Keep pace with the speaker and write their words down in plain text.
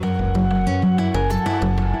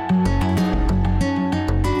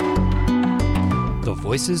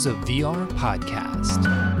Voices of VR podcast.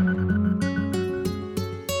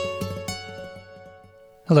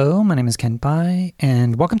 Hello, my name is Ken Pai,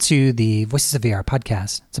 and welcome to the Voices of VR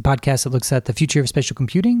podcast. It's a podcast that looks at the future of spatial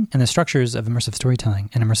computing and the structures of immersive storytelling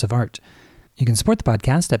and immersive art. You can support the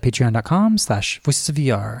podcast at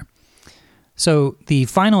patreon.com/voicesofvr. So the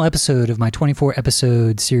final episode of my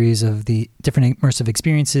 24-episode series of the different immersive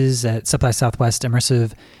experiences at South by Southwest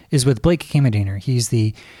Immersive is with Blake Kammerdiener. He's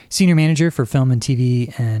the senior manager for film and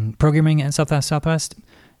TV and programming at South by Southwest.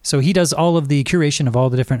 So he does all of the curation of all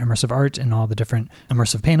the different immersive art and all the different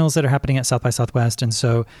immersive panels that are happening at South by Southwest. And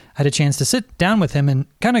so I had a chance to sit down with him and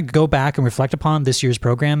kind of go back and reflect upon this year's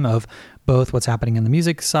program of both what's happening in the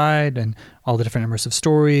music side and all the different immersive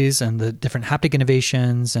stories and the different haptic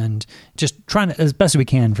innovations, and just trying to, as best as we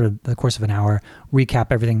can for the course of an hour, recap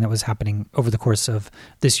everything that was happening over the course of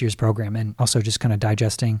this year's program, and also just kind of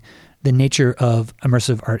digesting the nature of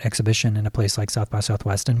immersive art exhibition in a place like South by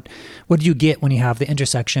Southwest. And what do you get when you have the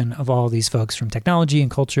intersection of all these folks from technology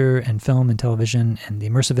and culture and film and television and the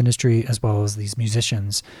immersive industry, as well as these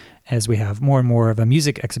musicians, as we have more and more of a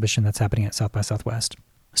music exhibition that's happening at South by Southwest.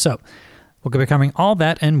 So we'll be covering all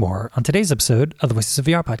that and more on today's episode of the Voices of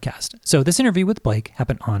VR podcast. So this interview with Blake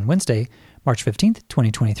happened on Wednesday, March 15th,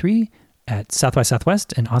 2023 at South by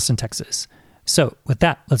Southwest in Austin, Texas. So with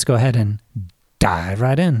that, let's go ahead and dive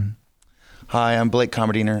right in. Hi, I'm Blake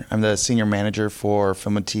Kammerdiener. I'm the senior manager for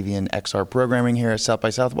film and TV and XR programming here at South by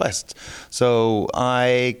Southwest. So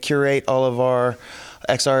I curate all of our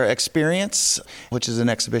XR Experience, which is an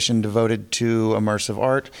exhibition devoted to immersive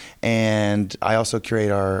art, and I also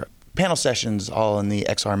curate our panel sessions all in the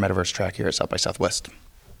XR Metaverse track here at South by Southwest.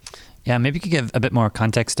 Yeah, maybe you could give a bit more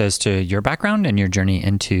context as to your background and your journey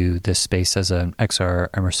into this space as an XR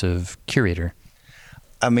immersive curator.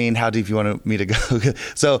 I mean, how deep you want me to go?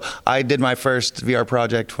 So I did my first VR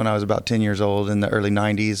project when I was about 10 years old in the early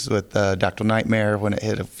 90s with Dactyl Nightmare when it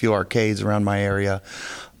hit a few arcades around my area.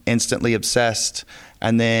 Instantly obsessed.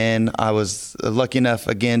 And then I was lucky enough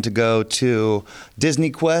again to go to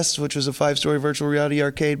Disney Quest, which was a 5-story virtual reality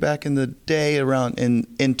arcade back in the day around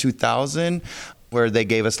in 2000, where they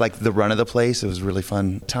gave us like the run of the place. It was a really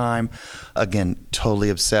fun time. Again,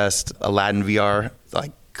 totally obsessed. Aladdin VR,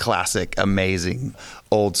 like classic, amazing,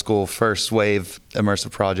 old school, first wave immersive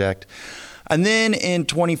project. And then in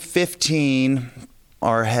 2015,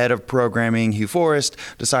 our head of programming, Hugh Forrest,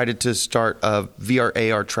 decided to start a VR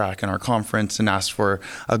AR track in our conference and asked for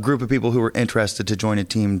a group of people who were interested to join a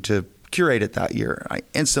team to curate it that year. I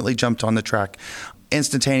instantly jumped on the track.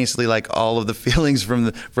 Instantaneously, like all of the feelings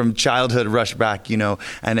from childhood rushed back,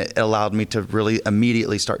 and it allowed me to really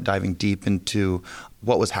immediately start diving deep into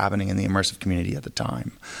what was happening in the immersive community at the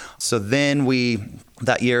time. So then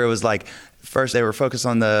that year it was like, first we were all focused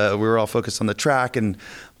on the track,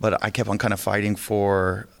 but I kept on kind of fighting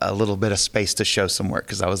for a little bit of space to show some work,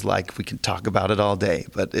 because I was like, we can talk about it all day,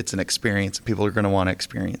 but it's an experience and people are going to want to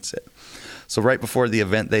experience it. So right before the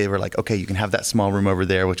event, they were like, okay, you can have that small room over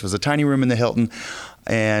there, which was a tiny room in the Hilton.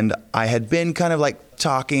 And I had been kind of like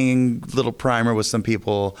talking little primer with some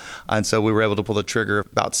people. And so we were able to pull the trigger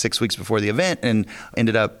about 6 weeks before the event and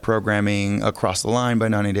ended up programming Across the Line by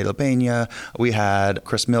Nani de la Peña. We had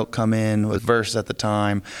Chris Milk come in with Verse at the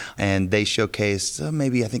time, and they showcased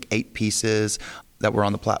maybe I think 8 pieces that were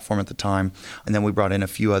on the platform at the time. And then we brought in a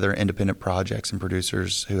few other independent projects and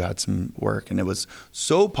producers who had some work. And it was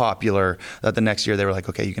so popular that the next year they were like,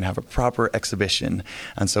 okay, you can have a proper exhibition.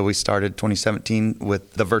 And so we started 2017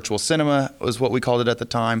 with the virtual cinema, was what we called it at the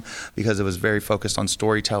time, because it was very focused on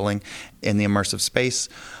storytelling in the immersive space.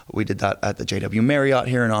 We did that at the JW Marriott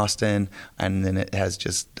here in Austin. And then it has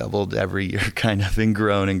just doubled every year kind of and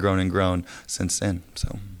grown and grown and grown since then.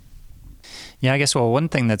 So. Yeah, I guess, one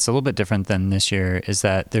thing that's a little bit different than this year is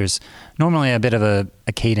that there's normally a bit of a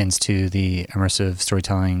cadence to the immersive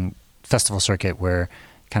storytelling festival circuit, where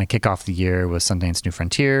kind of kick off the year with Sundance New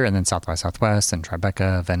Frontier, and then South by Southwest, and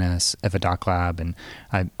Tribeca, Venice, Eva Doc Lab. And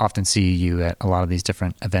I often see you at a lot of these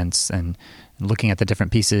different events and looking at the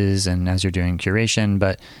different pieces and as you're doing curation.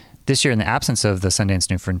 But this year, in the absence of the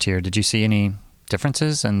Sundance New Frontier, did you see any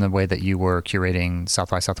differences in the way that you were curating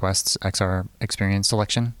South by Southwest's XR experience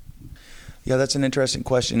selection? Yeah, that's an interesting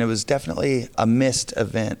question. It was definitely a missed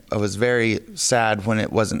event. I was very sad when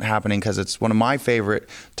it wasn't happening, because it's one of my favorite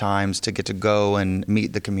times to get to go and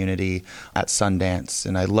meet the community at Sundance.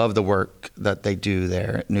 And I love the work that they do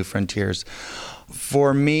there at New Frontiers.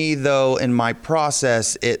 For me, though, in my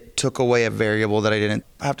process, it took away a variable that I didn't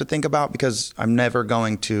have to think about, because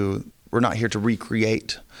we're not here to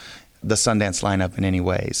recreate the Sundance lineup in any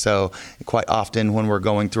way. So quite often when we're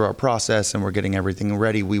going through our process and we're getting everything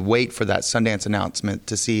ready, we wait for that Sundance announcement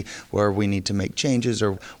to see where we need to make changes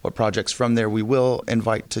or what projects from there we will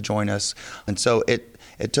invite to join us. And so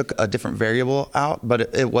it took a different variable out, but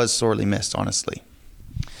it was sorely missed, honestly.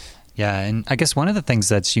 Yeah, and I guess one of the things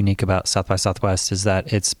that's unique about South by Southwest is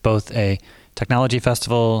that it's both a technology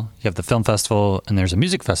festival, you have the film festival, and there's a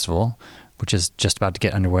music festival, which is just about to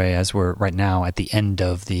get underway as we're right now at the end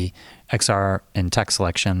of the XR and tech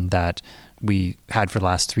selection that we had for the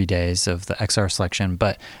last 3 days of the XR selection.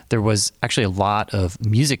 But there was actually a lot of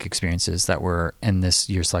music experiences that were in this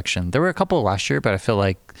year's selection. There were a couple last year, but I feel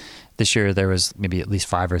like this year there was maybe at least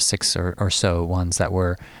 5 or 6 or so ones that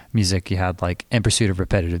were music. You had like In Pursuit of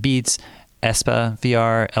Repetitive Beats, ESPA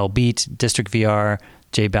VR, L Beat, District VR,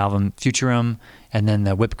 J Balvin Futurum, and then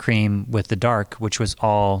the Whipped Cream with the Dark, which was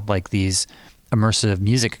all like these immersive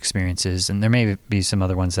music experiences. And there may be some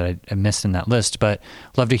other ones that I missed in that list, but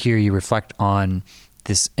love to hear you reflect on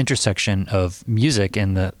this intersection of music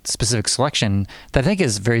and the specific selection that I think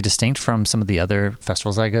is very distinct from some of the other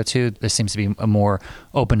festivals I go to. There seems to be a more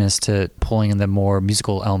openness to pulling in the more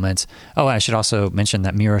musical elements. Oh, and I should also mention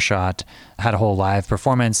that Mirror Shot had a whole live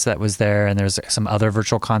performance that was there, and there's some other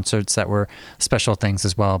virtual concerts that were special things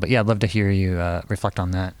as well. But yeah, I'd love to hear you reflect on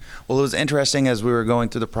that. Well, it was interesting as we were going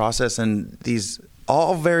through the process, and these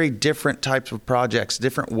all very different types of projects,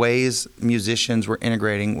 different ways musicians were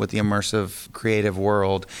integrating with the immersive creative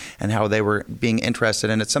world and how they were being interested.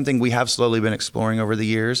 And it's something we have slowly been exploring over the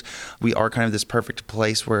years. We are kind of this perfect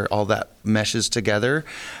place where all that meshes together.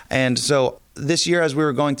 And so this year, as we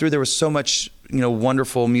were going through, there was so much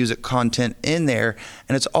wonderful music content in there,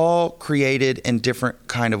 and it's all created in different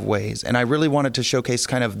kind of ways. And I really wanted to showcase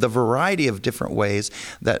kind of the variety of different ways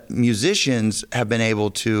that musicians have been able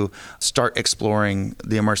to start exploring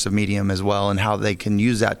the immersive medium as well, and how they can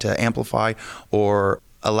use that to amplify or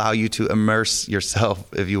allow you to immerse yourself,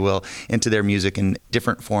 if you will, into their music in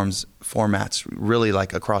different formats, really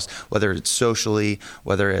like across, whether it's socially,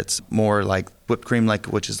 whether it's more like Whipped Cream,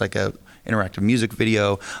 which is like a interactive music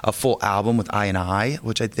video, a full album with I,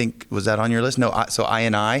 which I think, was that on your list? No, so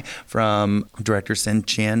I from director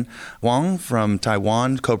Sin-Chien Wang from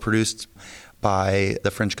Taiwan, co-produced by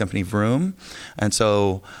the French company Vroom. And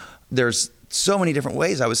so there's so many different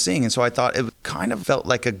ways I was seeing. And so I thought it kind of felt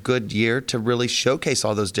like a good year to really showcase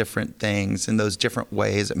all those different things and those different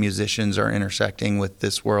ways that musicians are intersecting with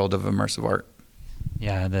this world of immersive art.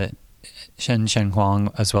 Yeah, the Shen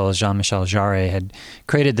Huang as well as Jean-Michel Jarre had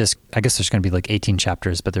created this. I guess there's going to be like 18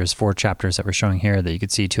 chapters, but there's 4 chapters that we're showing here that you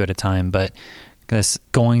could see 2 at a time. But this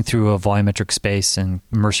going through a volumetric space and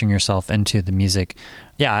immersing yourself into the music.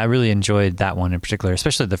 Yeah, I really enjoyed that one in particular,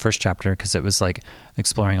 especially the first chapter, because it was like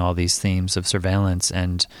exploring all these themes of surveillance.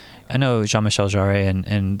 And I know Jean-Michel Jarre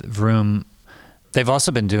and Vroom, they've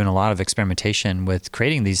also been doing a lot of experimentation with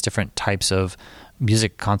creating these different types of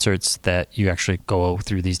music concerts that you actually go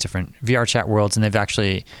through these different VR chat worlds. And they've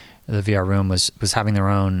actually, the VR Room was having their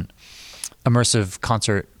own immersive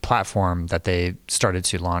concert platform that they started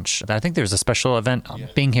to launch. I think there was a special event. Yeah.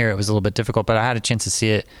 Being here, it was a little bit difficult, but I had a chance to see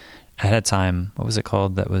it ahead of time. What was it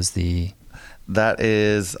called? That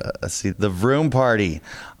is, the Vroom Party.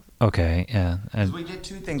 Okay, yeah. And we did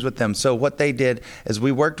 2 things with them. So what they did is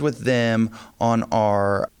we worked with them on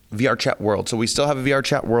our VR chat world. So we still have a VR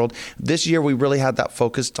chat world. This year we really had that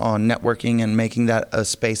focused on networking and making that a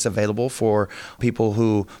space available for people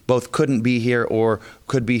who both couldn't be here or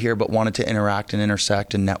could be here but wanted to interact and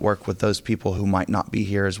intersect and network with those people who might not be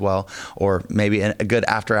here as well, or maybe a good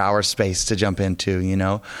after hours space to jump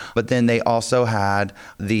into, But then they also had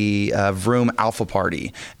the Vroom Alpha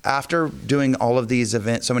Party. After doing all of these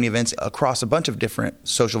events, so many events across a bunch of different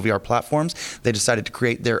social VR platforms, they decided to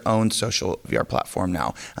create their own social VR platform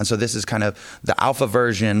now. And so this is kind of the alpha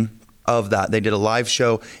version of that. They did a live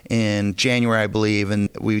show in January, I believe, and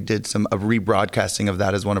we did a rebroadcasting of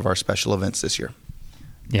that as one of our special events this year.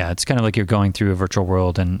 Yeah, it's kind of like you're going through a virtual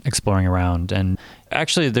world and exploring around. And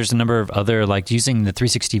actually, there's a number of other, like using the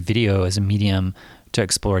 360 video as a medium to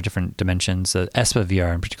explore different dimensions. ESPA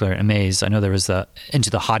VR in particular, Amaze. I know there was the Into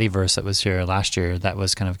the Hottiverse that was here last year that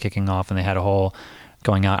was kind of kicking off, and they had a whole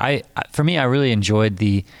going out. For me, I really enjoyed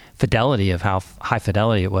the fidelity of how high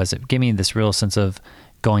fidelity it was. It gave me this real sense of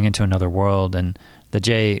going into another world. And the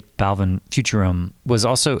J Balvin Futurum was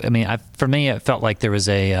also, for me, it felt like there was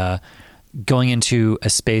a going into a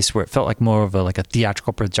space where it felt like more of a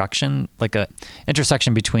theatrical projection, like a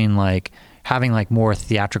intersection between like having like more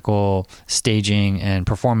theatrical staging and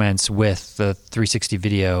performance with the 360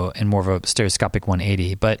 video and more of a stereoscopic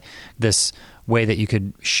 180. But this way that you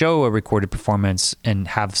could show a recorded performance and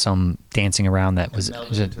have some dancing around that was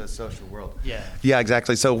into a social world. Yeah,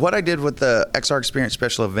 exactly. So what I did with the XR Experience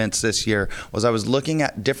Special Events this year was I was looking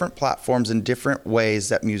at different platforms and different ways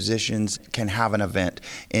that musicians can have an event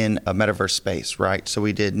in a metaverse space, right? So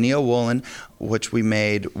we did Neo Woolen, which we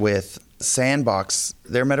made with Sandbox,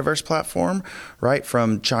 their metaverse platform, right,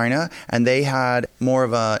 from China, and they had more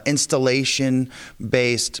of a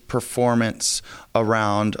installation-based performance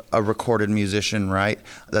around a recorded musician, right,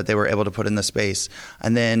 that they were able to put in the space.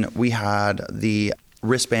 And then we had the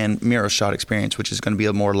wristband mirror shot experience, which is going to be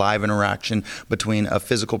a more live interaction between a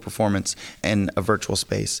physical performance and a virtual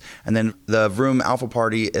space. And then the Vroom Alpha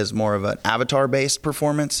Party is more of an avatar-based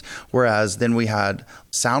performance, whereas then we had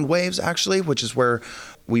Sound Waves, actually, which is where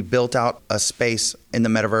we built out a space in the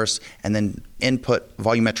metaverse and then input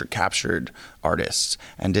volumetric captured artists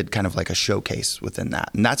and did kind of like a showcase within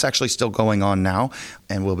that. And that's actually still going on now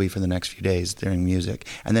and will be for the next few days during music.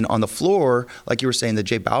 And then on the floor, like you were saying, the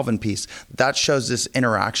J Balvin piece, that shows this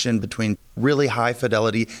interaction between really high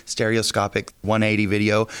fidelity stereoscopic 180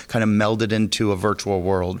 video kind of melded into a virtual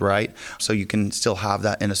world, right? So you can still have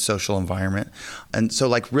that in a social environment. And so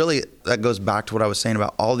like really that goes back to what I was saying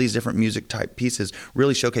about all these different music type pieces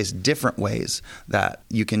really showcase different ways that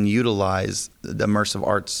you can utilize the immersive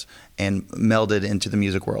arts and meld it into the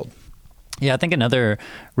music world. Yeah, I think another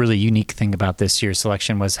really unique thing about this year's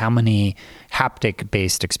selection was how many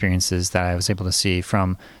haptic-based experiences that I was able to see,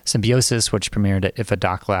 from Symbiosis, which premiered at IFA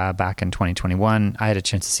Doc Lab back in 2021. I had a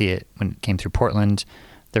chance to see it when it came through Portland.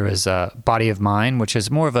 There was Body of Mine, which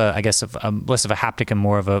is more of a, I guess, less of a haptic and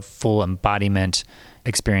more of a full embodiment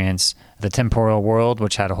experience. The Temporal World,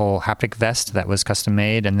 which had a whole haptic vest that was custom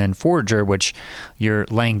made. And then Forager, which you're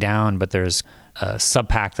laying down, but there's a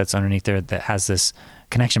sub-pack that's underneath there that has this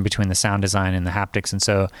connection between the sound design and the haptics. And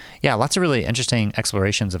so, yeah, lots of really interesting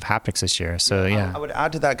explorations of haptics this year. So, yeah. I would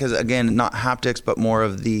add to that because, again, not haptics, but more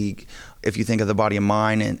of the, if you think of the Body of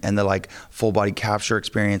Mine and the like full body capture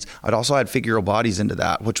experience, I'd also add figural bodies into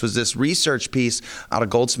that, which was this research piece out of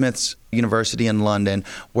Goldsmiths University in London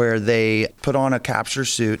where they put on a capture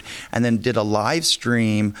suit and then did a live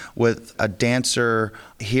stream with a dancer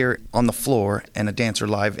here on the floor and a dancer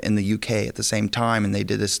live in the UK at the same time. And they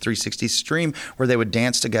did this 360 stream where they would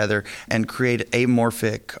dance together and create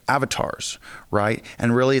amorphic avatars, right?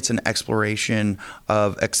 And really it's an exploration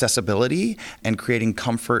of accessibility and creating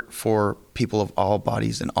comfort for people of all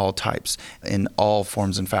bodies and all types in all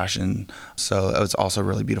forms and fashion. So it was also a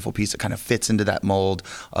really beautiful piece that kind of fits into that mold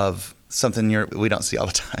of something we don't see all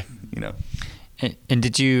the time, you know. And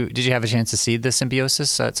did you have a chance to see the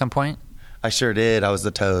Symbiosis at some point? I sure did. I was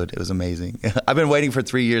the toad. It was amazing. I've been waiting for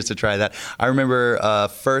 3 years to try that. I remember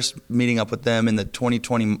first meeting up with them in the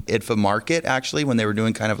 2020 IDFA market, actually, when they were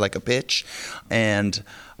doing kind of like a pitch and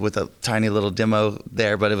with a tiny little demo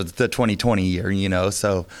there, but it was the 2020 year, you know,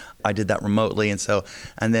 so I did that remotely.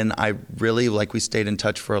 And then I really, we stayed in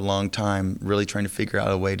touch for a long time, really trying to figure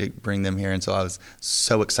out a way to bring them here. And so I was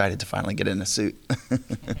so excited to finally get in a suit.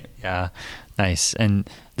 Yeah, nice. And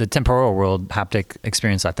the Temporal World haptic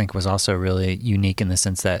experience, I think, was also really unique in the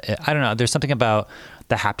sense that, I don't know, there's something about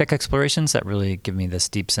the haptic explorations that really give me this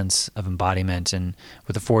deep sense of embodiment. And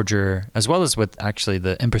with the Forger, as well as with actually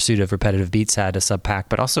the In Pursuit of Repetitive Beats had a sub-pack,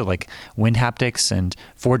 but also like wind haptics, and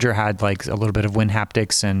Forger had like a little bit of wind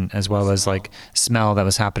haptics and as well as like smell that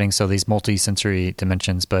was happening. So these multi-sensory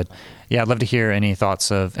dimensions. But yeah, I'd love to hear any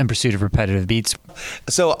thoughts of In Pursuit of Repetitive Beats.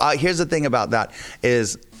 So here's the thing about that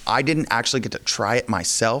is I didn't actually get to try it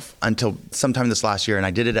myself until sometime this last year, and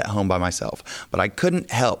I did it at home by myself. But I couldn't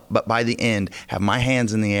help but by the end have my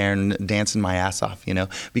hands in the air and dancing my ass off, you know,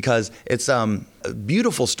 because it's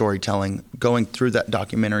beautiful storytelling going through that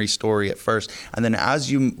documentary story at first. And then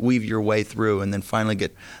as you weave your way through and then finally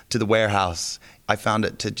get to the warehouse, I found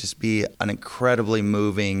it to just be an incredibly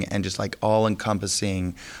moving and just like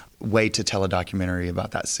all-encompassing way to tell a documentary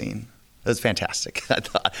about that scene. It was fantastic.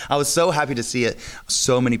 I was so happy to see it.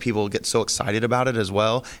 So many people get so excited about it as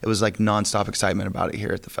well. It was like nonstop excitement about it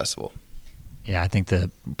here at the festival. Yeah, I think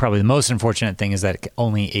probably the most unfortunate thing is that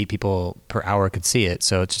only 8 people per hour could see it.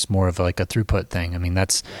 So it's just more of like a throughput thing. I mean,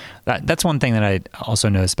 that's one thing that I also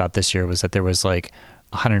noticed about this year was that there was like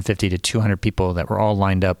 150 to 200 people that were all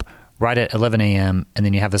lined up right at 11 a.m. And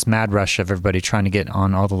then you have this mad rush of everybody trying to get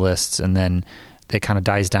on all the lists, and then it kind of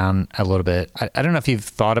dies down a little bit. I don't know if you've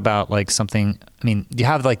thought about like something, I mean, you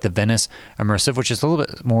have like the Venice Immersive, which is a little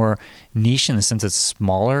bit more niche in the sense it's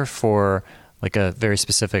smaller for like a very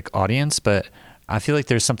specific audience, but I feel like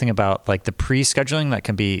there's something about like the pre-scheduling that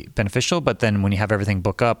can be beneficial, but then when you have everything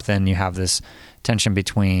book up, then you have this tension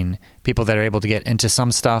between people that are able to get into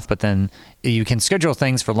some stuff, but then you can schedule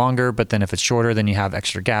things for longer, but then if it's shorter, then you have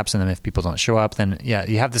extra gaps. And then if people don't show up, then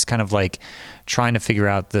you have this kind of like trying to figure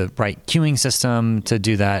out the right queuing system to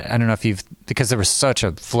do that. I don't know if because there was such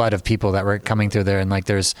a flood of people that were coming through there, and like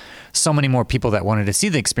there's so many more people that wanted to see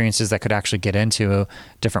the experiences that could actually get into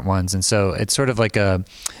different ones. And so it's sort of like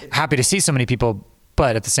happy to see so many people,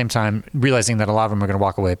 but at the same time, realizing that a lot of them are going to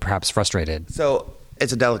walk away perhaps frustrated. So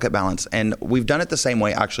it's a delicate balance, and we've done it the same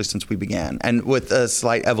way actually since we began, and with a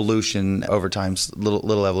slight evolution over time,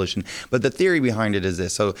 little evolution. But the theory behind it is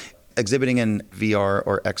this. So exhibiting in VR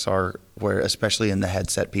or XR, where especially in the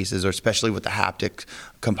headset pieces, or especially with the haptic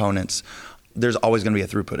components, there's always going to be a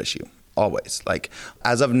throughput issue. Always. Like,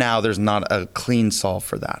 as of now, there's not a clean solve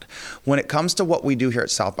for that. When it comes to what we do here at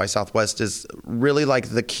South by Southwest, is really like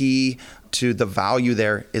the key to the value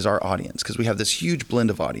there is our audience, because we have this huge blend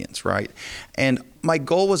of audience, right? And my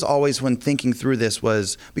goal was always, when thinking through this,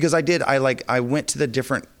 was because I went to the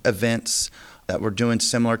different events that were doing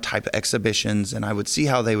similar type of exhibitions, and I would see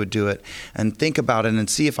how they would do it and think about it and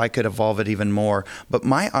see if I could evolve it even more. But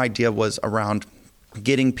my idea was around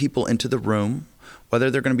getting people into the room, whether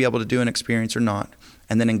they're going to be able to do an experience or not,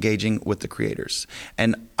 and then engaging with the creators.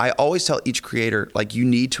 And I always tell each creator, like, you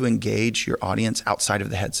need to engage your audience outside of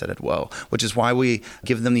the headset as well, which is why we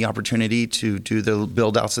give them the opportunity to do the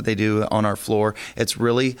build outs that they do on our floor. It's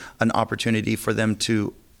really an opportunity for them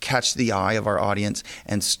to catch the eye of our audience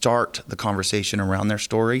and start the conversation around their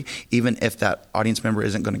story, even if that audience member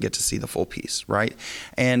isn't going to get to see the full piece, right?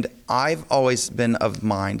 And I've always been of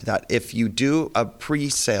mind that if you do a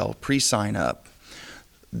pre-sale, pre-sign up,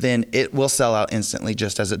 then it will sell out instantly,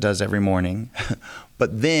 just as it does every morning.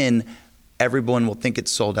 But then everyone will think it's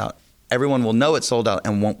sold out. Everyone will know it's sold out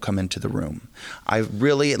and won't come into the room. I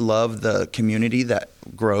really love the community that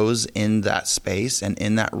grows in that space and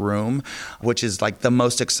in that room, which is like the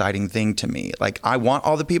most exciting thing to me. Like, I want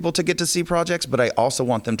all the people to get to see projects, but I also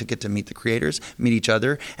want them to get to meet the creators, meet each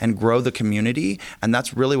other, and grow the community. And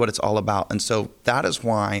that's really what it's all about. And so that is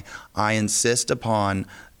why I insist upon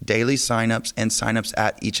daily signups and signups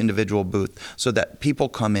at each individual booth, so that people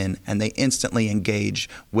come in and they instantly engage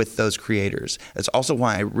with those creators. It's also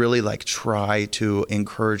why I really try to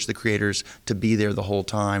encourage the creators to be there the whole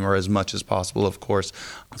time, or as much as possible, of course,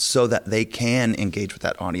 so that they can engage with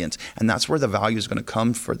that audience. And that's where the value is going to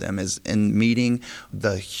come for them, is in meeting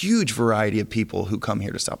the huge variety of people who come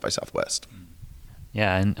here to South by Southwest.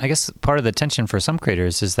 Yeah, and I guess part of the tension for some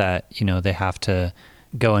creators is that, they have to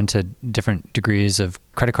go into different degrees of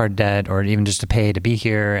credit card debt, or even just to pay to be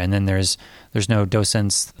here. And then there's no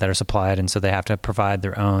docents that are supplied. And so they have to provide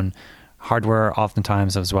their own hardware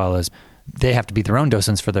oftentimes, as well as they have to be their own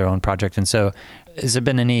docents for their own project. And so has there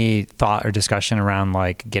been any thought or discussion around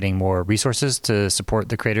getting more resources to support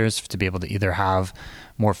the creators, to be able to either have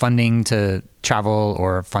more funding to travel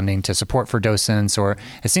or funding to support for docents? Or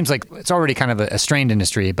it seems like it's already kind of a strained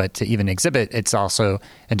industry, but to even exhibit, it's also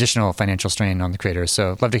additional financial strain on the creators.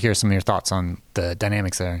 So I'd love to hear some of your thoughts on the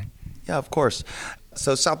dynamics there. Yeah, of course.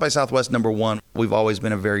 So South by Southwest, number one, we've always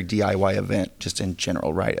been a very DIY event, just in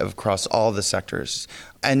general, right, across all the sectors.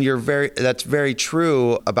 And that's very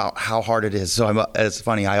true about how hard it is. So it's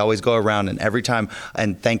funny, I always go around and every time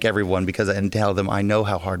and thank everyone, because I tell them I know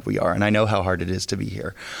how hard we are and I know how hard it is to be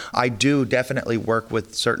here. I do definitely work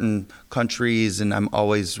with certain countries, and I'm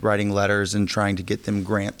always writing letters and trying to get them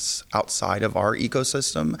grants outside of our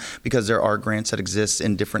ecosystem, because there are grants that exist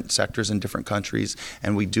in different sectors in different countries,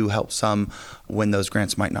 and we do help some when those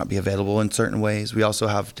grants might not be available in certain ways. We also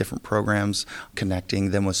have different programs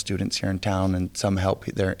connecting them with students here in town, and some help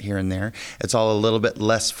there here and there. It's all a little bit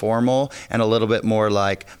less formal and a little bit more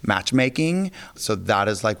like matchmaking. So that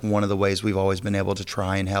is one of the ways we've always been able to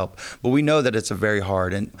try and help. But we know that it's a very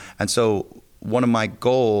hard. And so one of my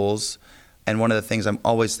goals, and one of the things I'm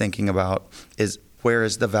always thinking about, is where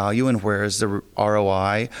is the value and where is the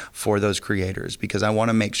ROI for those creators? Because I want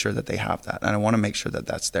to make sure that they have that, and I want to make sure that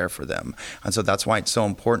that's there for them. And so that's why it's so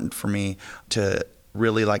important for me to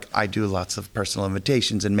really I do lots of personal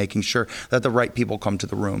invitations and making sure that the right people come to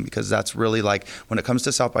the room, because that's really when it comes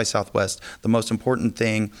to South by Southwest, the most important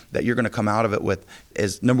thing that you're going to come out of it with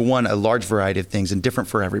is, number one, a large variety of things and different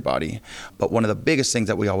for everybody. But one of the biggest things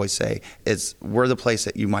that we always say is we're the place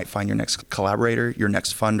that you might find your next collaborator, your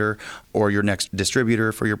next funder, or your next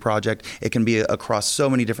distributor for your project. It can be across so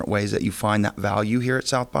many different ways that you find that value here at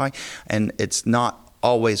South by, and it's not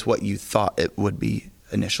always what you thought it would be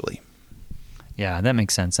initially. Yeah, that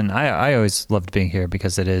makes sense. And I always loved being here,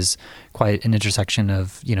 because it is quite an intersection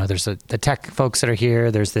of, there's the tech folks that are here,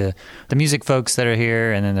 there's the music folks that are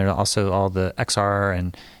here, and then there are also all the XR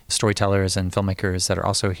and storytellers and filmmakers that are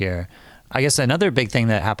also here. I guess another big thing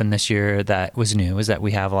that happened this year that was new is that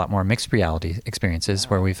we have a lot more mixed reality experiences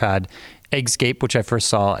where we've had Eggscape, which I first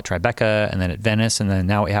saw at Tribeca and then at Venice, and then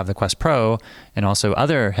now we have the Quest Pro and also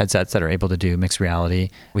other headsets that are able to do mixed reality.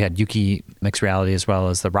 We had Yuki mixed reality as well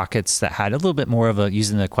as the Rockets that had a little bit more of a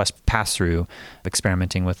using the Quest pass-through,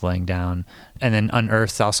 experimenting with laying down. And then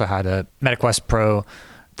Unearthed also had a MetaQuest Pro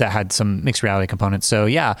that had some mixed reality components. So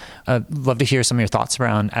yeah, I'd love to hear some of your thoughts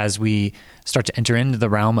around as we start to enter into the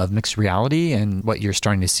realm of mixed reality and what you're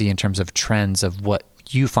starting to see in terms of trends of what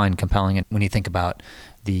you find compelling when you think about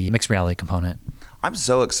the mixed reality component. I'm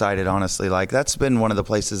so excited, honestly. Like, that's been one of the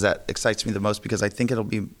places that excites me the most because I think it'll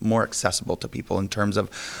be more accessible to people in terms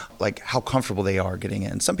of like how comfortable they are getting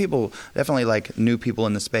in. Some people, definitely like new people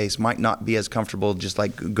in the space, might not be as comfortable just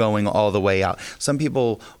like going all the way out. Some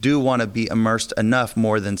people do want to be immersed enough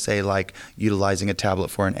more than say like utilizing a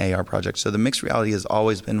tablet for an AR project. So the mixed reality has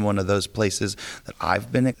always been one of those places that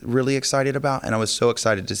I've been really excited about, and I was so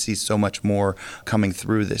excited to see so much more coming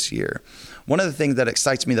through this year. One of the things that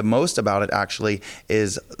excites me the most about it actually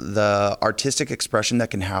is the artistic expression that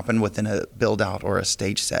can happen within a build out or a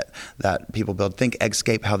stage set that people build. Think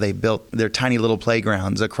Eggscape, how they built their tiny little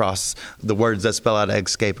playgrounds across the words that spell out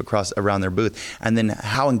Eggscape across around their booth, and then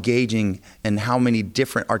how engaging and how many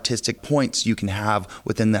different artistic points you can have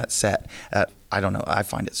within that set. I don't know. I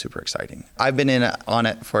find it super exciting. I've been on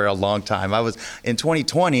it for a long time. I was in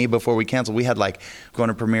 2020 before we canceled. We had like going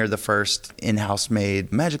to premiere the first in-house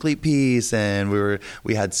made Magic Leap piece, and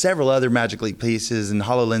we had several other Magic Leap pieces and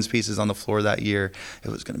HoloLens pieces on the floor that year. It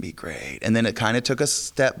was going to be great. And then it kind of took a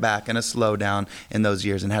step back and a slowdown in those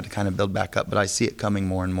years and had to kind of build back up. But I see it coming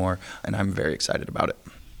more and more, and I'm very excited about it.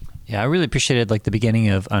 Yeah, I really appreciated like the beginning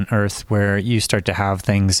of Unearthed where you start to have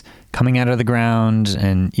things coming out of the ground,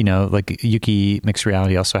 and like Yuki mixed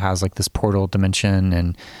reality also has like this portal dimension.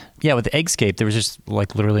 And yeah, with the Eggscape, there was just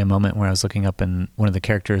like literally a moment where I was looking up and one of the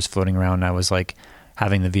characters floating around and I was like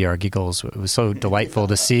having the VR giggles. It was so delightful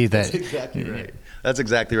to see that. That's exactly right. That's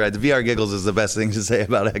exactly right. The VR giggles is the best thing to say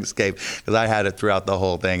about Eggscape because I had it throughout the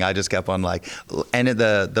whole thing. I just kept on like, and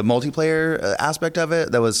the multiplayer aspect of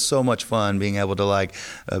it, that was so much fun being able to like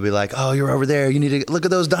be like, oh, you're over there. You need to look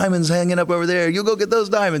at those diamonds hanging up over there. You go get those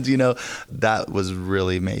diamonds. That was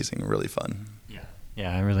really amazing, really fun.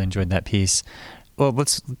 Yeah, I really enjoyed that piece. Well,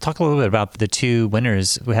 let's talk a little bit about the two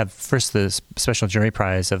winners. We have first the special jury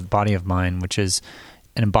prize of Body of Mine, which is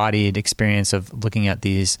an embodied experience of looking at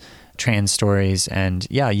these trans stories and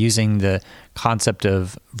using the concept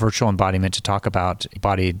of virtual embodiment to talk about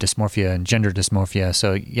body dysmorphia and gender dysmorphia.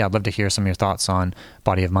 So I'd love to hear some of your thoughts on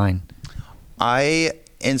Body of Mine. That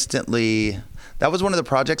was one of the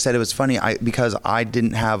projects that it was funny because I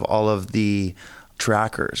didn't have all of the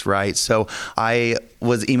trackers, right? So I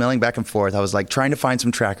was emailing back and forth. I was like trying to find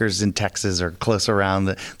some trackers in Texas or close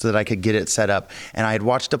around so that I could get it set up. And I had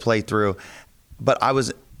watched a playthrough, but I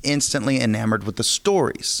was instantly enamored with the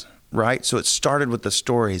stories, right? So it started with the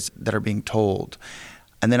stories that are being told.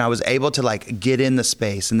 And then I was able to like get in the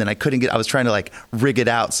space, and then I was trying to like rig it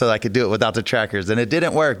out so I could do it without the trackers. And it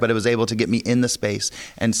didn't work, but it was able to get me in the space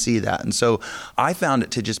and see that. And so I found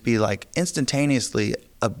it to just be like instantaneously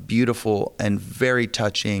a beautiful and very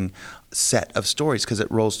touching set of stories because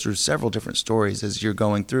it rolls through several different stories as you're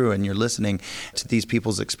going through and you're listening to these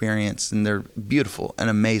people's experience, and they're beautiful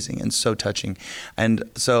and amazing and so touching. And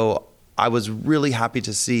so I was really happy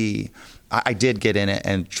to see. I did get in it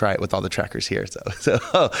and try it with all the trackers here. So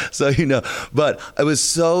but it was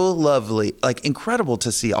so lovely, like incredible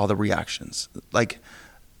to see all the reactions. Like,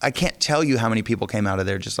 I can't tell you how many people came out of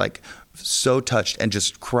there just like so touched and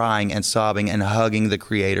just crying and sobbing and hugging the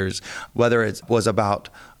creators, whether it was about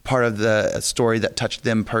part of the story that touched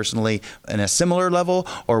them personally in a similar level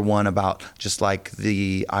or one about just like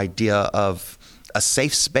the idea of a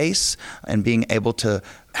safe space and being able to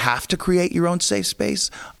have to create your own safe space.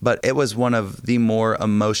 But it was one of the more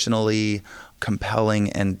emotionally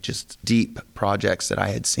compelling and just deep projects that I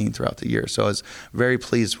had seen throughout the year. So I was very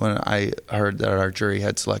pleased when I heard that our jury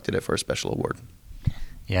had selected it for a special award.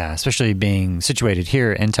 Yeah, especially being situated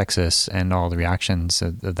here in Texas and all the reactions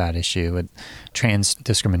of that issue with trans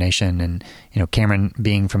discrimination, and Cameron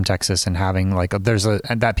being from Texas and having like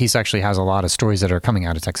that piece actually has a lot of stories that are coming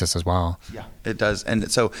out of Texas as well. Yeah, it does. And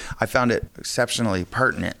so I found it exceptionally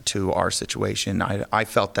pertinent to our situation. I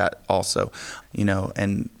felt that also,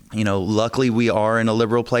 and luckily we are in a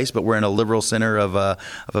liberal place, but we're in a liberal center of a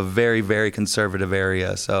very, very conservative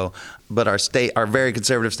area. So, but our very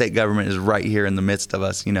conservative state government is right here in the midst of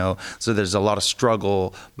us, So there's a lot of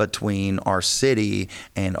struggle between our city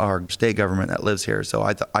and our state government that lives here. So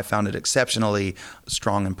I found it exceptionally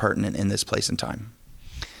strong and pertinent in this place and time.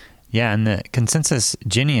 Yeah, and the Consensus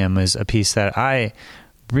Genium is a piece that I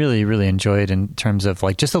really, really enjoyed in terms of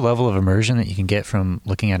like just the level of immersion that you can get from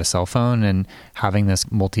looking at a cell phone and having this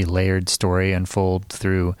multi-layered story unfold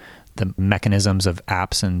through the mechanisms of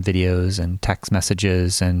apps and videos and text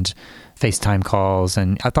messages and FaceTime calls.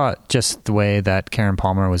 And I thought just the way that Karen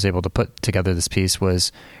Palmer was able to put together this piece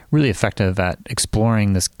was really effective at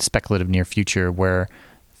exploring this speculative near future where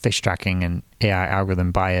face tracking and AI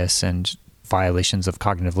algorithm bias and violations of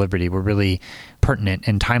cognitive liberty were really pertinent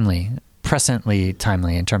and timely, presently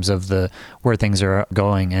timely in terms of the where things are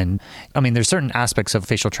going. And I mean, there's certain aspects of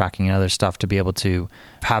facial tracking and other stuff to be able to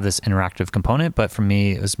have this interactive component. But for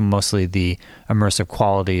me, it was mostly the immersive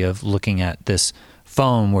quality of looking at this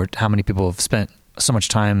phone where how many people have spent so much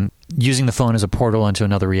time using the phone as a portal into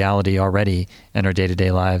another reality already in our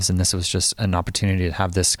day-to-day lives. And this was just an opportunity to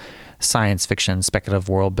have this science fiction, speculative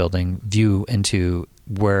world building view into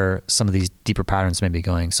where some of these deeper patterns may be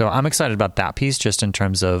going. So I'm excited about that piece just in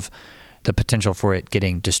terms of the potential for it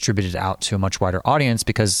getting distributed out to a much wider audience,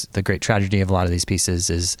 because the great tragedy of a lot of these pieces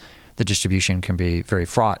is the distribution can be very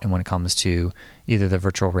fraught and when it comes to either the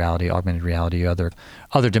virtual reality, augmented reality, or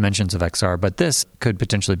other dimensions of XR. But this could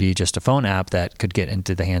potentially be just a phone app that could get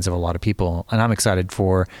into the hands of a lot of people. And I'm excited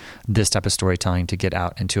for this type of storytelling to get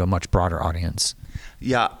out into a much broader audience.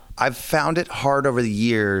 Yeah, I've found it hard over the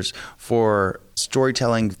years for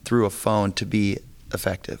storytelling through a phone to be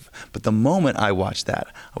effective. But the moment I watched that,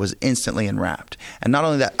 I was instantly enwrapped. And not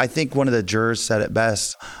only that, I think one of the jurors said it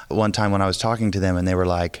best one time when I was talking to them, and they were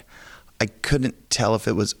like, I couldn't tell if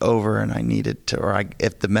it was over and I needed to, or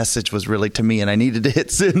if the message was really to me and I needed to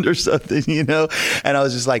hit send or something, you know? And I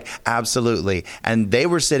was just like, absolutely. And they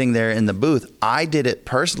were sitting there in the booth. I did it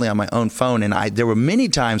personally on my own phone. And there were many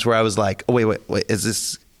times where I was like, oh, wait,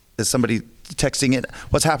 is somebody texting it?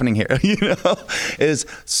 What's happening here? You know, it is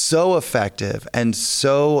so effective and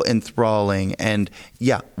so enthralling. And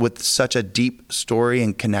yeah, with such a deep story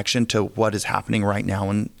and connection to what is happening right now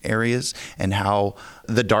in areas and how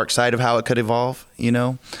the dark side of how it could evolve, you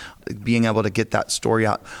know, being able to get that story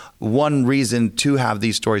out. One reason to have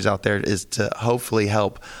these stories out there is to hopefully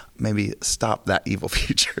help maybe stop that evil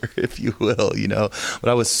future, if you will, you know. But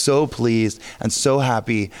I was so pleased and so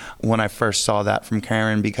happy when I first saw that from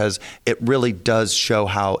Karen, because it really does show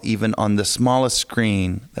how even on the smallest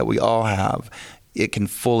screen that we all have, it can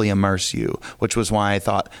fully immerse you, which was why I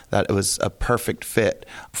thought that it was a perfect fit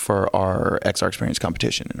for our XR Experience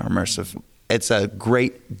competition and our immersive. It's a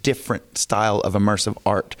great, different style of immersive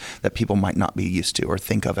art that people might not be used to or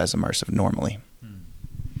think of as immersive normally.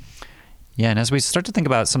 Yeah, and as we start to think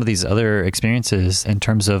about some of these other experiences in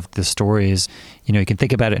terms of the stories, you know, you can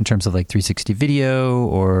think about it in terms of like 360 video,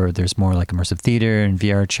 or there's more like immersive theater and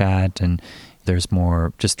VR chat, and there's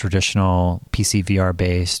more just traditional PC VR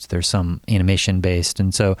based, there's some animation based.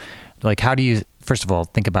 And so like, how do you, first of all,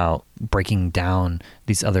 think about breaking down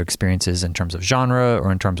these other experiences in terms of genre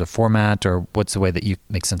or in terms of format, or what's the way that you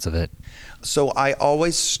make sense of it? So I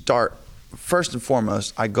always start, first and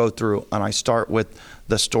foremost, I go through and I start with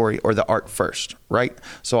the story or the art first, right?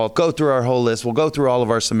 So I'll go through our whole list. We'll go through all of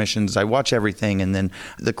our submissions. I watch everything, and then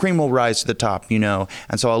the cream will rise to the top, you know?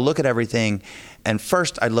 And so I'll look at everything, and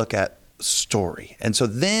first I look at story. And so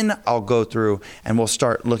then I'll go through and we'll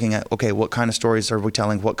start looking at, okay, what kind of stories are we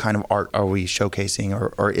telling? What kind of art are we showcasing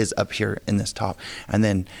or is up here in this top? And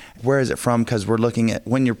then where is it from? Because we're looking at,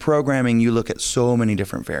 when you're programming, you look at so many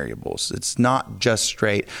different variables. It's not just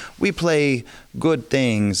straight, we play good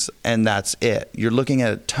things and that's it. You're looking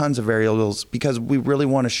at tons of variables because we really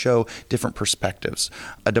want to show different perspectives,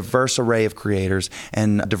 a diverse array of creators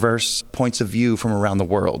and diverse points of view from around the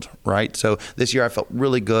world, right? So this year I felt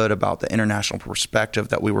really good about the international perspective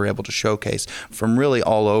that we were able to showcase from really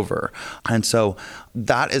all over. And so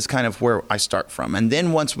that is kind of where I start from. And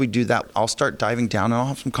then once we do that, I'll start diving down and I'll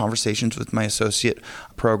have some conversations with my associate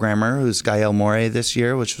programmer, who's Gael More this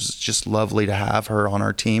year, which was just lovely to have her on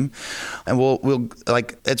our team. And we'll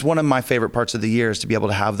like, it's one of my favorite parts of the year is to be able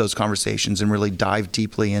to have those conversations and really dive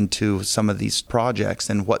deeply into some of these projects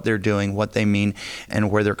and what they're doing, what they mean,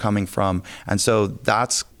 and where they're coming from. And so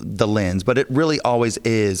that's the lens, but it really always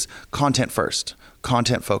is content first.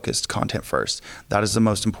 Content focused, content first. That is the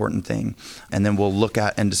most important thing. And then we'll look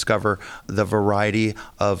at and discover the variety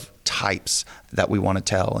of types that we want to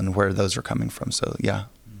tell and where those are coming from. So, yeah.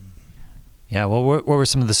 Yeah. Well, what were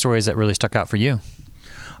some of the stories that really stuck out for you?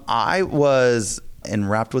 I was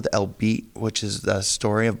enwrapped with El Beat, which is the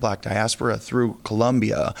story of Black diaspora through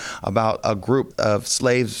Colombia, about a group of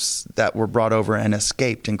slaves that were brought over and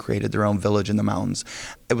escaped and created their own village in the mountains.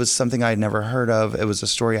 It was something I had never heard of. It was a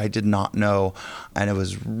story I did not know, and it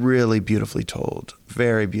was really beautifully told.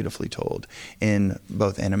 very beautifully told in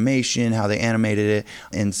both animation, how they animated it,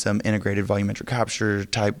 in some integrated volumetric capture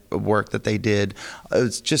type of work that they did.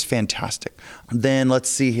 It's just fantastic. Then let's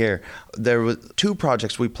see here. There were 2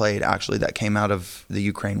 projects we played actually that came out of the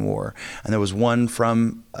Ukraine war. And there was one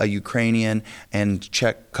from a Ukrainian and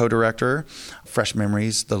Czech co-director, Fresh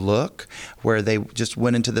Memories, The Look, where they just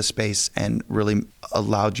went into the space and really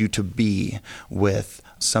allowed you to be with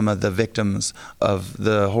some of the victims of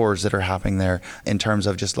the horrors that are happening there, in terms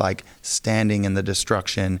of just like standing in the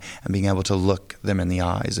destruction and being able to look them in the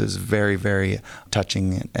eyes. It was very, very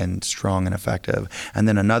touching and strong and effective. And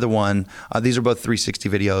then another one, these are both 360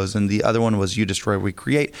 videos, and the other one was You Destroy, We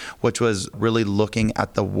Create, which was really looking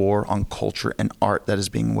at the war on culture and art that is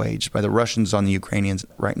being waged by the Russians on the Ukrainians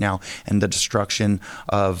right now, and the destruction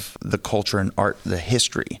of the culture and art, the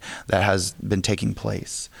history that has been taking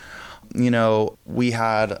place. You know, we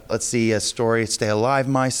had, let's see, a story, Stay Alive,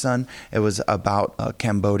 My Son. It was about a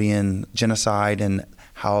Cambodian genocide and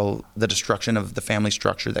how the destruction of the family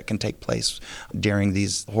structure that can take place during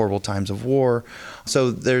these horrible times of war.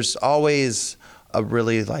 So there's always a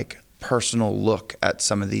really like personal look at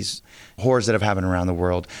some of these horrors that have happened around the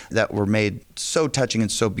world that were made so touching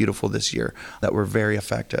and so beautiful this year, that were very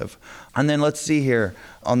effective. And then let's see here,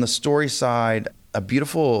 on the story side, a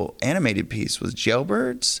beautiful animated piece was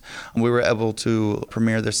Jailbirds. We were able to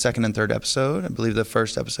premiere their 2nd and 3rd episode. I believe the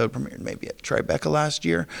first episode premiered maybe at Tribeca last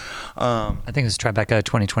year. I think it was Tribeca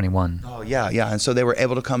 2021. Oh, yeah. And so they were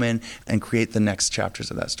able to come in and create the next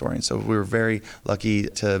chapters of that story. And so we were very lucky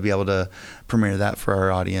to be able to premiere that for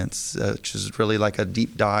our audience, which is really like a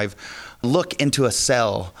deep dive look into a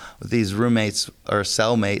cell with these roommates or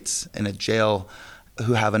cellmates in a jail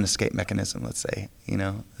who have an escape mechanism, let's say. You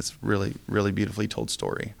know, it's really, really beautifully told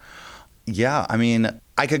story. Yeah, I mean,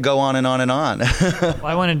 I could go on and on and on. Well,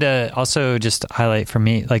 I wanted to also just highlight for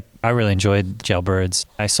me, like, I really enjoyed Jailbirds.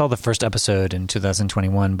 I saw the first episode in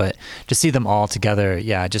 2021, but to see them all together,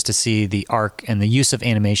 yeah, just to see the arc and the use of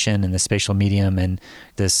animation and the spatial medium and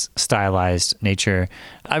this stylized nature.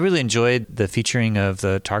 I really enjoyed the featuring of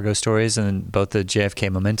the Targo stories and both the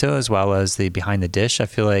JFK Memento as well as the Behind the Dish. I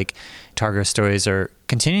feel like Targo stories are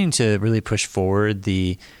continuing to really push forward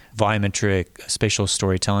the volumetric spatial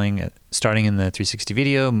storytelling, starting in the 360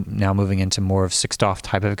 video, now moving into more of 6DoF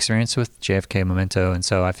type of experience with JFK Memento. And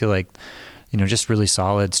so I feel like, you know, just really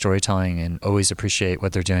solid storytelling, and always appreciate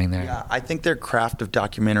what they're doing there. Yeah, I think their craft of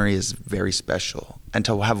documentary is very special, and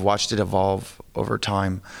to have watched it evolve over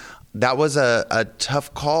time. That was a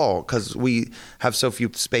tough call because we have so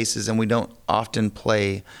few spaces and we don't often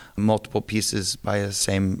play multiple pieces by the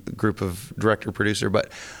same group of director-producer,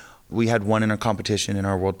 but we had one in a competition in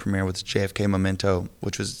our world premiere with JFK Memento,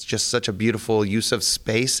 which was just such a beautiful use of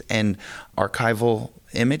space and archival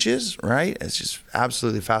images, right? It's just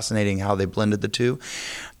absolutely fascinating how they blended the two.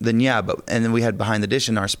 And then we had Behind the Dish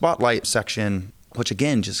in our spotlight section, which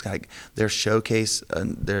again, just like their showcase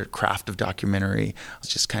and their craft of documentary was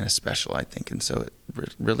just kind of special, I think. And so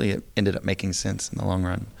it really ended up making sense in the long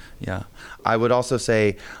run. Yeah. I would also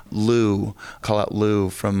say call out Lou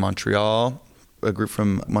from Montreal, a group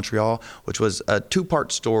from Montreal, which was a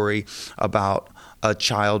 2-part story about a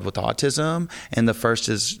child with autism. And the first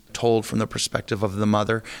is told from the perspective of the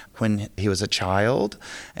mother when he was a child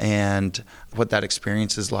and what that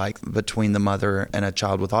experience is like between the mother and a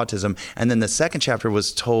child with autism. And then the second chapter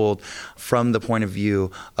was told from the point of view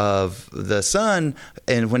of the son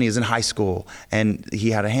and when he was in high school and he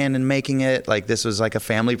had a hand in making it. Like this was like a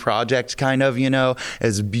family project kind of, you know. It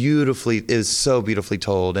was so beautifully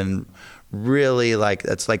told, and really like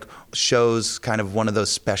it's like shows kind of one of those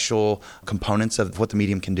special components of what the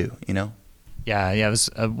medium can do, you know? Yeah, it was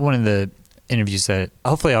one of the interviews that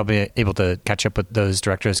hopefully I'll be able to catch up with those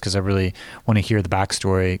directors, because I really want to hear the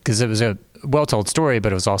backstory, because it was a well-told story,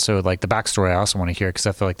 but it was also like the backstory I also want to hear, because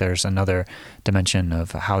I feel like there's another dimension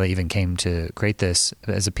of how they even came to create this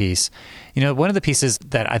as a piece. You know, one of the pieces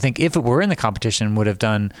that I think if it were in the competition would have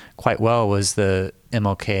done quite well was the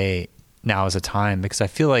MLK Now Is a Time, because I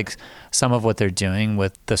feel like some of what they're doing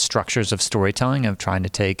with the structures of storytelling, of trying to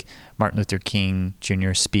take Martin Luther King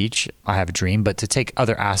Jr.'s speech, I Have a Dream, but to take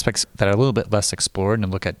other aspects that are a little bit less explored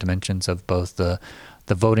and look at dimensions of both the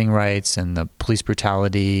voting rights and the police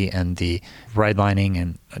brutality and the redlining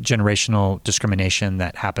and generational discrimination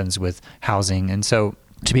that happens with housing. And so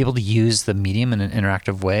to be able to use the medium in an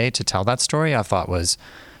interactive way to tell that story, I thought was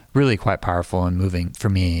really quite powerful and moving for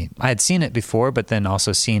me. I had seen it before, but then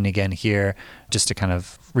also seeing it again here just to kind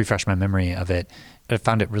of refresh my memory of it. I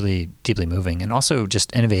found it really deeply moving and also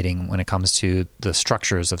just innovating when it comes to the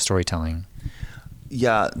structures of storytelling.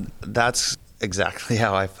 Yeah, that's exactly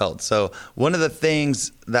how I felt. So one of the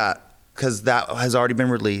things that because that has already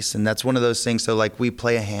been released, and that's one of those things. So like we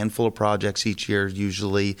play a handful of projects each year,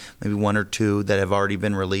 usually maybe one or two that have already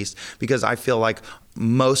been released, because I feel like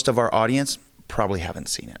most of our audience probably haven't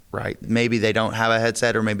seen it, right? Maybe they don't have a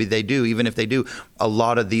headset, or maybe they do. Even if they do, a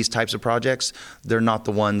lot of these types of projects, they're not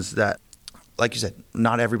the ones that, like you said,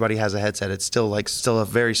 not everybody has a headset. It's still a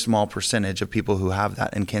very small percentage of people who have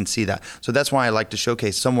that and can see that. So that's why I like to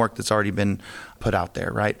showcase some work that's already been put out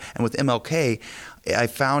there, right? And with MLK, I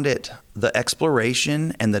found the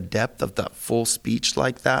exploration and the depth of the full speech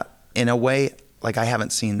like that, in a way, like I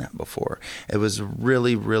haven't seen that before. It was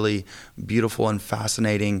really, really beautiful and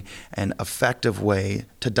fascinating and effective way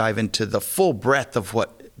to dive into the full breadth of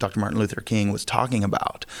what Dr. Martin Luther King was talking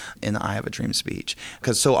about in the I Have a Dream speech.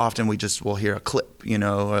 Because so often we'll hear a clip,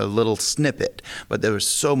 a little snippet, but there was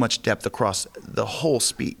so much depth across the whole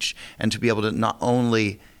speech. And to be able to not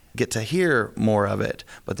only get to hear more of it,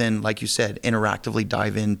 but then, like you said, interactively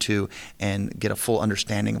dive into and get a full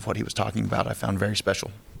understanding of what he was talking about, I found very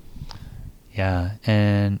special. Yeah,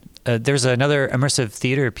 and there's another immersive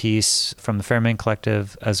theater piece from the Fairman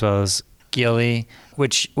Collective, as well as Gili,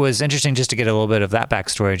 which was interesting just to get a little bit of that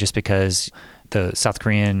backstory, just because the South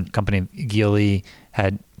Korean company Gili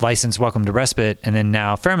had licensed Welcome to Respite, and then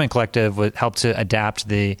now Fairman Collective would help to adapt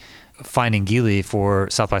the Finding Gili for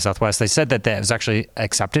South by Southwest. They said that was actually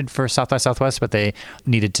accepted for South by Southwest, but they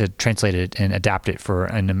needed to translate it and adapt it for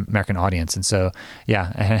an American audience. And so,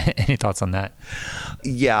 yeah, any thoughts on that?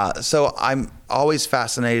 Yeah, so I'm always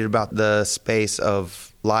fascinated about the space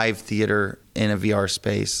of live theater in a VR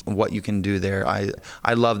space, what you can do there.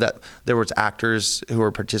 I love that there was actors who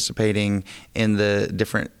were participating in the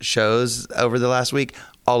different shows over the last week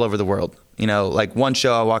all over the world. Like one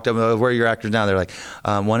show I walked up, where are your actors now? They're like,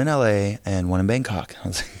 one in LA and one in Bangkok. I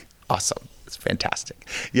was like, awesome. It's fantastic.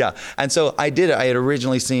 Yeah. And so I did it. I had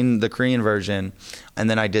originally seen the Korean version, and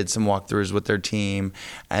then I did some walkthroughs with their team.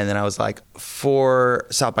 And then I was like, for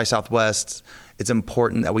South by Southwest, it's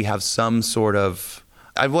important that we have some sort of,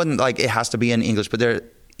 I wouldn't like, it has to be in English, but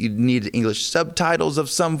you need English subtitles of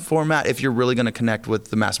some format if you're really going to connect with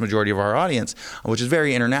the mass majority of our audience, which is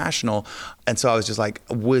very international. And so I was just like,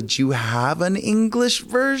 would you have an English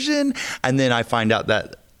version? And then I find out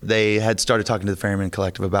that they had started talking to the Fairman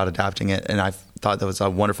Collective about adapting it. And I thought that was a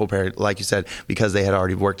wonderful pair, like you said, because they had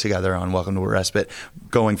already worked together on Welcome to Respite,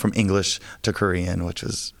 going from English to Korean, which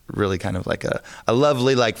was really kind of like a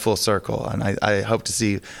lovely, like, full circle. And I hope to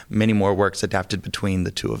see many more works adapted between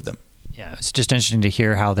the two of them. Yeah, it's just interesting to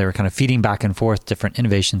hear how they were kind of feeding back and forth different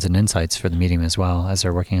innovations and insights for the medium as well as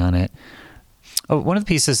they're working on it. Oh, one of the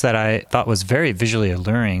pieces that I thought was very visually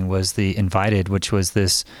alluring was the Invited, which was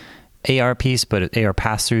this AR piece, but AR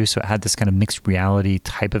pass-through, so it had this kind of mixed reality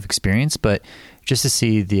type of experience. But just to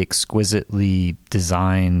see the exquisitely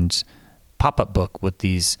designed pop-up book with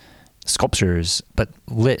these sculptures, but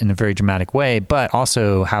lit in a very dramatic way, but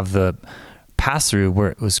also have the pass-through where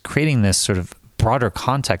it was creating this sort of broader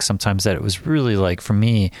context sometimes, that it was really, like, for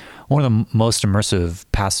me, one of the most immersive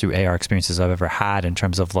pass-through AR experiences I've ever had, in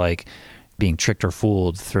terms of like being tricked or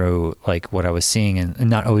fooled through like what I was seeing, and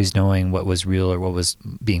not always knowing what was real or what was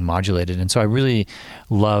being modulated. And so I really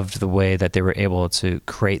loved the way that they were able to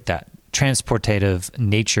create that transportative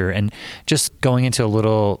nature, and just going into a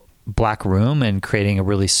little black room and creating a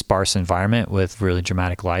really sparse environment with really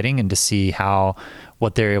dramatic lighting, and to see how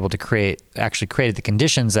what they're able to create actually created the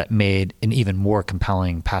conditions that made an even more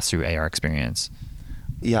compelling pass-through AR experience.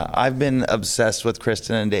 Yeah, I've been obsessed with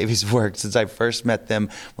Kristen and Davey's work since I first met them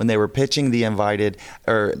when they were pitching the Invited,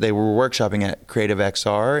 or they were workshopping at Creative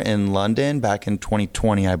XR in London back in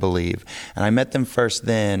 2020, I believe. And I met them first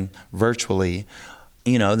then virtually,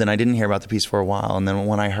 then I didn't hear about the piece for a while. And then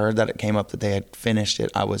when I heard that it came up that they had finished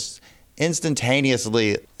it, I was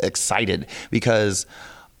instantaneously excited, because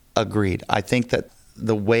agreed. I think that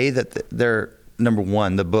the way that they're, number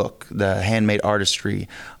one, the book, the handmade artistry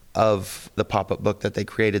of the pop-up book that they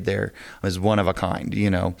created there was one of a kind,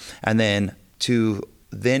 and then to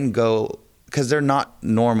then go, because they're not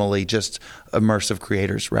normally just immersive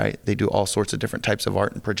creators, right? They do all sorts of different types of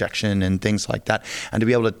art and projection and things like that. And to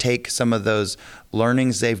be able to take some of those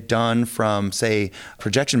learnings they've done from, say,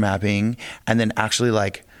 projection mapping, and then actually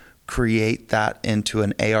like create that into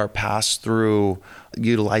an AR pass-through,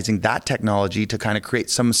 utilizing that technology to kind of create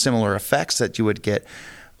some similar effects that you would get,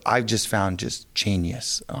 I've just found just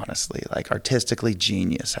genius, honestly, like artistically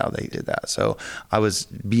genius how they did that. So I was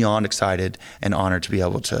beyond excited and honored to be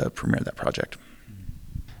able to premiere that project.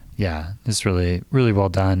 Yeah, it's really, really well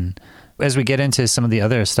done. As we get into some of the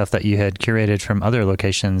other stuff that you had curated from other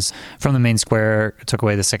locations, From the Main Square took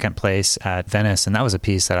away the second place at Venice. And that was a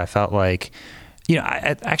piece that I felt like,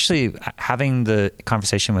 I actually, having the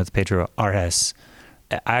conversation with Pedro Arres,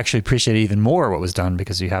 I actually appreciated even more what was done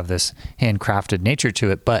because you have this handcrafted nature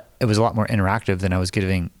to it, but it was a lot more interactive than I was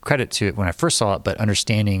giving credit to it when I first saw it. But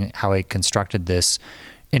understanding how I constructed this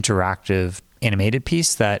interactive animated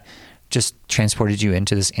piece that just transported you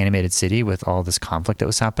into this animated city with all this conflict that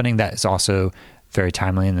was happening, that is also very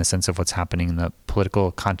timely in the sense of what's happening in the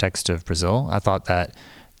political context of Brazil. I thought that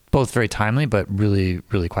both very timely, but really,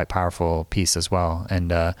 really quite powerful piece as well. And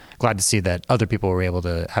glad to see that other people were able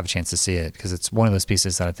to have a chance to see it, because it's one of those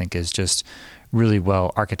pieces that I think is just really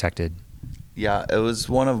well architected. Yeah, it was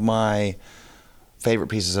one of my favorite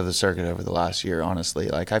pieces of the circuit over the last year, honestly.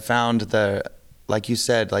 Like, I found like you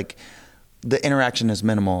said, like, the interaction is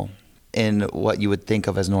minimal in what you would think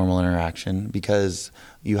of as normal interaction, because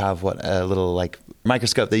you have a little like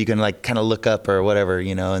microscope that you can like kind of look up or whatever,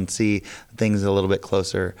 and see things a little bit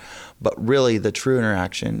closer. But really the true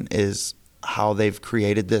interaction is how they've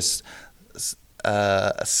created this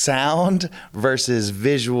sound versus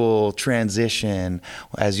visual transition,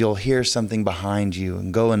 as you'll hear something behind you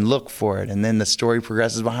and go and look for it, and then the story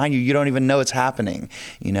progresses behind you. You don't even know it's happening,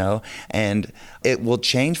 and it will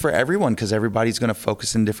change for everyone because everybody's going to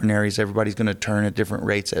focus in different areas. Everybody's going to turn at different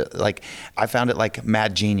rates. Like, I found it like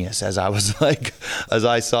mad genius as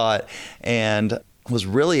I saw it, and was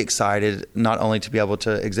really excited not only to be able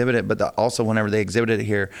to exhibit it, but also whenever they exhibited it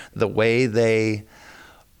here, the way they,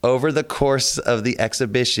 over the course of the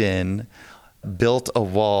exhibition, built a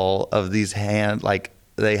wall of these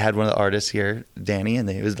they had one of the artists here, Danny, and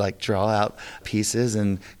they would like draw out pieces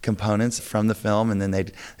and components from the film, and then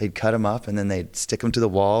they'd cut them up, and then they'd stick them to the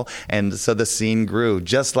wall, and so the scene grew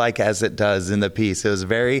just like as it does in the piece. It was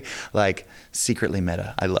very like secretly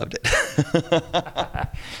meta. I loved it.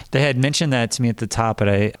 They had mentioned that to me at the top, but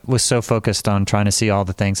I was so focused on trying to see all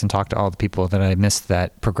the things and talk to all the people that I missed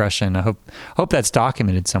that progression. I hope that's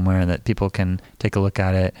documented somewhere and that people can take a look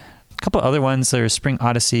at it. A couple other ones, there's Spring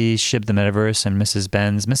Odyssey, Shib the Metaverse, and Mrs.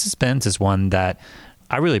 Benz. Mrs. Benz is one that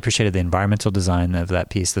I really appreciated the environmental design of that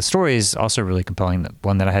piece. The story is also really compelling,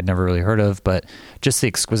 one that I had never really heard of, but just the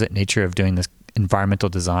exquisite nature of doing this environmental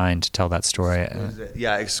design to tell that story. Exquisite.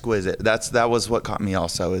 Yeah, exquisite. That was what caught me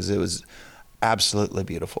also, is it was absolutely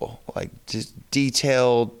beautiful, like just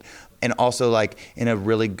detailed, and also like in a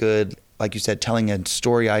really good, like you said, telling a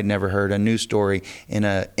story I'd never heard, a new story in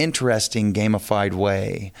an interesting gamified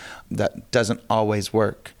way that doesn't always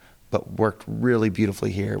work, but worked really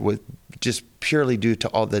beautifully here, with just purely due to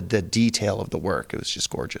all the detail of the work. It was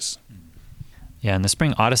just gorgeous. Yeah, and the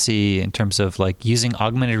Spring Odyssey, in terms of like using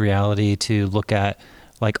augmented reality to look at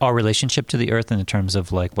like our relationship to the earth in terms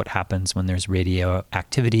of like what happens when there's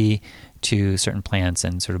radioactivity to certain plants,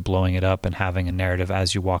 and sort of blowing it up and having a narrative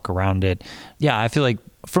as you walk around it. Yeah, I feel like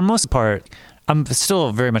for most part, I'm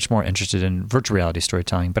still very much more interested in virtual reality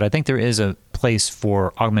storytelling, but I think there is a place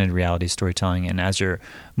for augmented reality storytelling. And as you're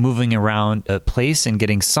moving around a place and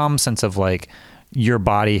getting some sense of like your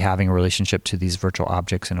body having a relationship to these virtual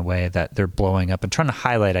objects in a way that they're blowing up, and trying to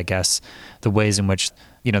highlight, I guess, the ways in which,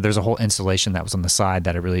 there's a whole installation that was on the side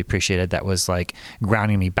that I really appreciated, that was like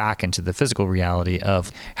grounding me back into the physical reality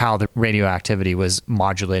of how the radioactivity was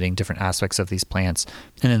modulating different aspects of these plants.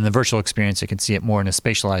 And in the virtual experience, you can see it more in a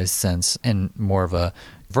spatialized sense, in more of a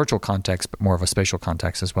virtual context, but more of a spatial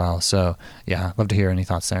context as well. So yeah, I'd love to hear any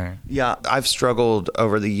thoughts there. Yeah, I've struggled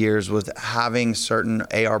over the years with having certain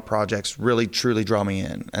AR projects really truly draw me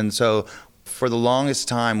in. And so for the longest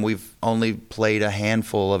time, we've only played a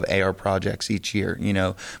handful of AR projects each year,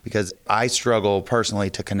 because I struggle personally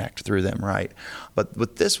to connect through them, right? But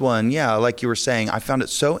with this one, yeah, like you were saying, I found it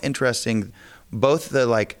so interesting, both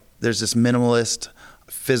there's this minimalist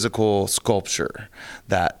physical sculpture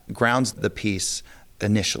that grounds the piece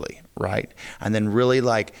initially, right? And then really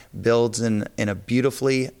like builds in a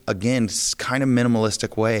beautifully, again, kind of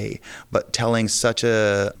minimalistic way, but telling such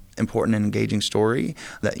a important and engaging story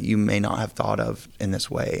that you may not have thought of in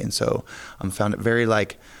this way. And so I found it very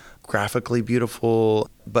like graphically beautiful,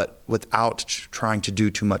 but without trying to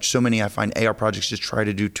do too much. So many, I find AR projects just try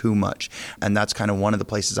to do too much. And that's kind of one of the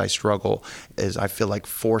places I struggle, is I feel like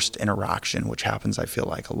forced interaction, which happens, I feel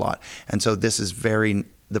like, a lot. And so this is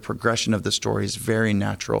the progression of the story is very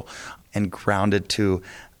natural and grounded to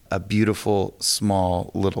a beautiful,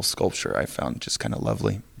 small, little sculpture. I found just kind of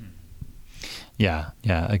lovely. Yeah,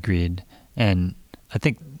 agreed. And I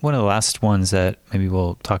think one of the last ones that maybe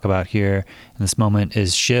we'll talk about here in this moment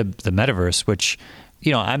is Shib, the Metaverse, which,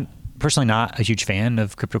 I'm personally not a huge fan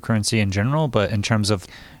of cryptocurrency in general, but in terms of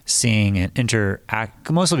seeing and interact,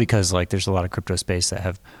 mostly because like there's a lot of crypto space that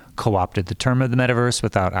have co-opted the term of the metaverse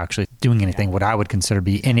without actually doing anything what I would consider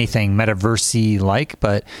be anything metaversey like,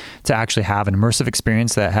 but to actually have an immersive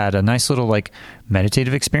experience that had a nice little like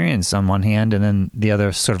meditative experience on one hand, and then the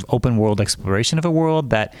other sort of open world exploration of a world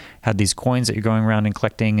that had these coins that you're going around and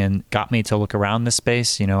collecting, and got me to look around this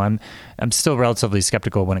space. You know, I'm still relatively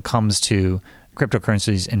skeptical when it comes to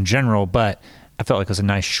cryptocurrencies in general, but I felt like it was a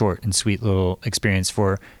nice, short and sweet little experience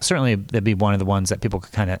for, certainly that'd be one of the ones that people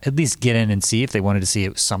could kind of at least get in and see if they wanted to see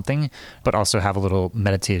it was something, but also have a little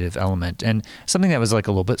meditative element, and something that was like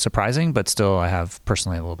a little bit surprising, but still I have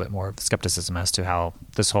personally a little bit more of skepticism as to how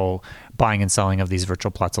this whole buying and selling of these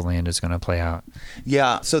virtual plots of land is going to play out.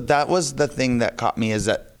 Yeah. So that was the thing that caught me, is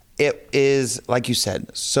that it is, like you said,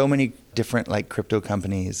 so many different like crypto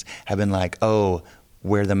companies have been like, oh,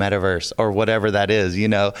 we're the metaverse or whatever that is, you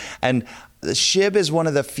know, and SHIB is one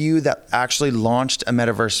of the few that actually launched a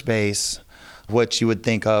metaverse space, which you would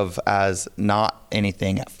think of as not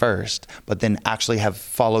anything at first, but then actually have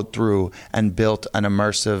followed through and built an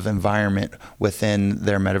immersive environment within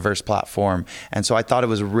their metaverse platform. And so I thought it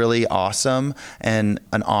was really awesome and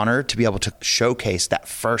an honor to be able to showcase that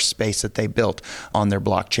first space that they built on their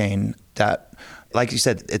blockchain that, like you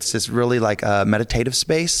said, it's this really like a meditative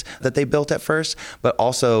space that they built at first, but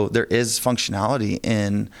also there is functionality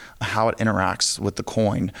in how it interacts with the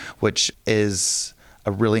coin, which is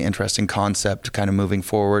a really interesting concept kind of moving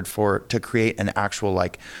forward to create an actual,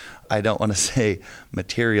 like, I don't want to say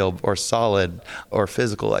material or solid or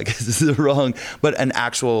physical, I guess this is wrong, but an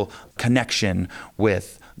actual connection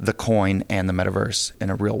with the coin and the metaverse in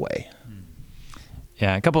a real way.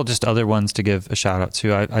 Yeah, a couple of just other ones to give a shout out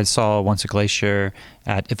to. I saw Once a Glacier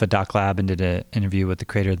at IFA Doc Lab and did an interview with the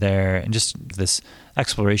creator there, and just this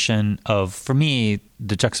exploration of, for me,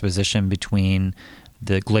 the juxtaposition between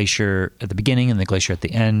the glacier at the beginning and the glacier at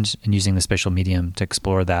the end, and using the spatial medium to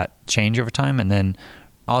explore that change over time. And then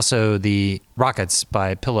also the Rockets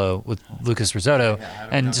by Pillow with Lucas Risotto,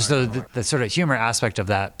 and just the sort of humor aspect of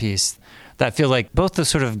that piece that feel like both the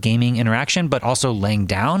sort of gaming interaction, but also laying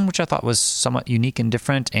down, which I thought was somewhat unique and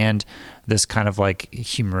different, and this kind of like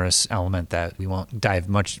humorous element that we won't dive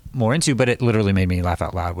much more into, but it literally made me laugh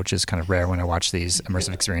out loud, which is kind of rare when I watch these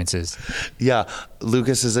immersive experiences. Yeah,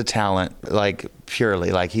 Lucas is a talent, like purely,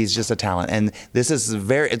 like he's just a talent. And this is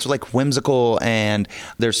it's like whimsical, and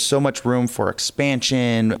there's so much room for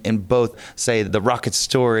expansion in both, say, the Rocket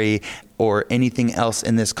story or anything else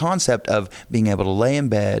in this concept of being able to lay in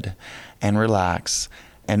bed and relax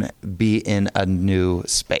and be in a new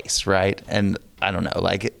space, right? And I don't know,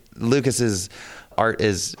 like Lucas's art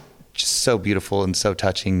is just so beautiful and so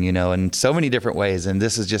touching, you know, in so many different ways. And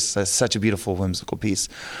this is just such a beautiful, whimsical piece.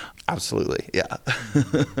 Absolutely, yeah.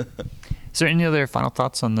 Is there any other final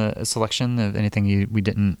thoughts on the selection of anything we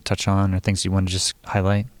didn't touch on, or things you want to just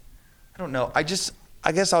highlight? I don't know. I guess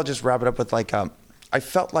I'll just wrap it up with like, I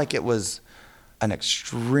felt like it was an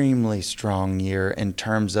extremely strong year in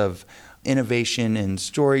terms of innovation in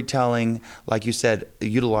storytelling, like you said,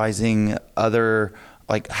 utilizing other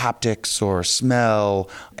like haptics or smell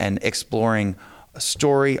and exploring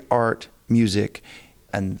story, art, music,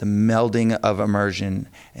 and the melding of immersion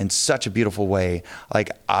in such a beautiful way.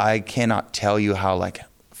 Like, I cannot tell you how, like,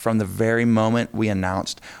 from the very moment we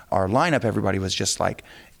announced our lineup, everybody was just like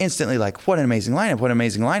instantly like, what an amazing lineup, what an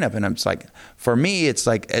amazing lineup. And I'm just like, for me, it's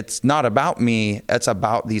like, it's not about me, it's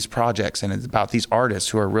about these projects, and it's about these artists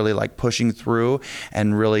who are really like pushing through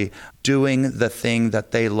and really doing the thing that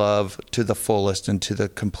they love to the fullest and to the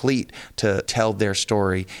complete, to tell their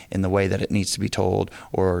story in the way that it needs to be told,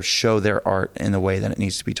 or show their art in the way that it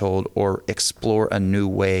needs to be told, or explore a new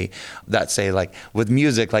way that, say, like with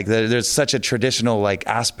music, like there's such a traditional like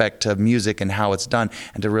aspect to music and how it's done,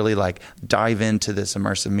 and to really like dive into this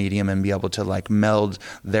immersive medium and be able to like meld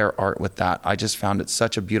their art with that. I just found it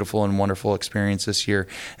such a beautiful and wonderful experience this year,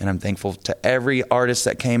 and I'm thankful to every artist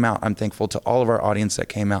that came out. I'm thankful to all of our audience that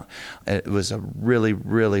came out. It was a really,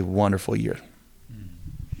 really wonderful year.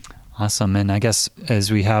 Awesome. And I guess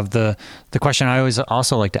as we have the question I always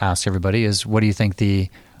also like to ask everybody is, what do you think the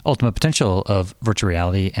ultimate potential of virtual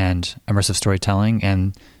reality and immersive storytelling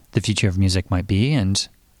and the future of music might be, and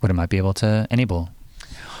what it might be able to enable?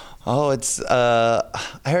 Oh, I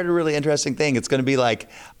heard a really interesting thing. It's going to be like,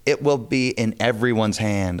 it will be in everyone's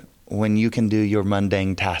hand when you can do your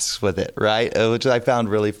mundane tasks with it, right? Which I found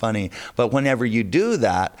really funny. But whenever you do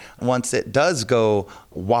that, once it does go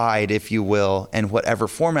wide, if you will, in whatever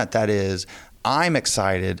format that is, I'm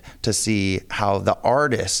excited to see how the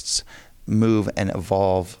artists move and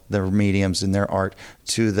evolve their mediums and their art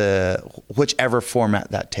to whichever format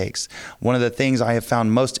that takes. One of the things I have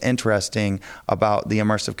found most interesting about the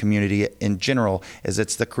immersive community in general is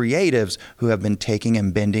it's the creatives who have been taking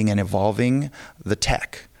and bending and evolving the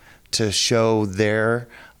tech to show their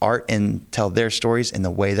art and tell their stories in the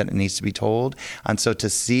way that it needs to be told. And so to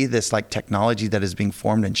see this like technology that is being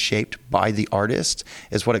formed and shaped by the artist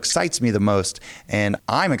is what excites me the most. And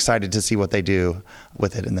I'm excited to see what they do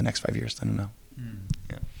with it in the next 5 years. I don't know.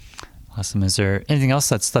 Yeah. Awesome. Is there anything else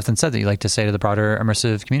that's left unsaid that you'd like to say to the broader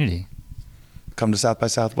immersive community? Come to South by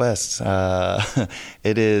Southwest.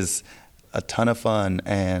 It is a ton of fun,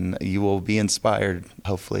 and you will be inspired,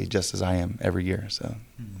 hopefully, just as I am every year. So.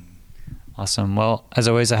 Awesome. Well, as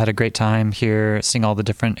always, I had a great time here seeing all the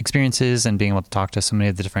different experiences and being able to talk to so many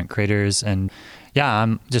of the different creators. And yeah,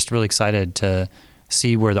 I'm just really excited to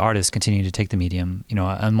see where the artists continue to take the medium. You know,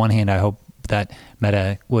 on one hand, I hope that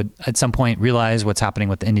Meta would at some point realize what's happening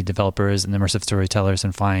with the indie developers and the immersive storytellers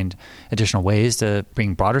and find additional ways to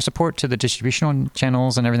bring broader support to the distribution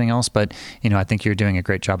channels and everything else. But, you know, I think you're doing a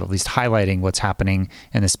great job at least highlighting what's happening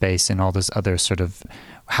in the space and all those other sort of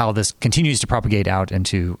how this continues to propagate out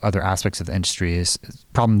into other aspects of the industry is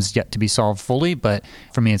problems yet to be solved fully. But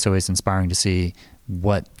for me, it's always inspiring to see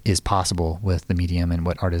what is possible with the medium and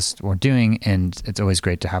what artists are doing. And it's always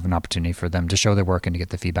great to have an opportunity for them to show their work and to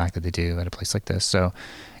get the feedback that they do at a place like this. So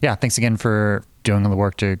yeah, thanks again for doing all the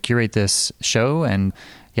work to curate this show and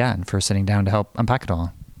for sitting down to help unpack it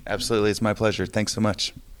all. Absolutely. It's my pleasure. Thanks so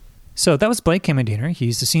much. So that was Blake Kammerdiener.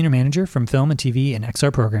 He's the senior manager from film and TV and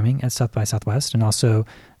XR programming at South by Southwest, and also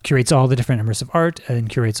curates all the different immersive art and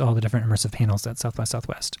curates all the different immersive panels at South by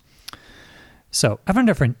Southwest. So I found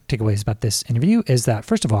different takeaways about this interview is that,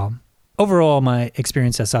 first of all, overall, my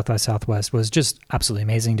experience at South by Southwest was just absolutely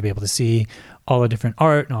amazing to be able to see all the different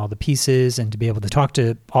art and all the pieces and to be able to talk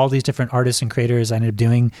to all these different artists and creators. I ended up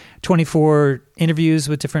doing 24 interviews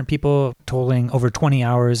with different people, totaling over 20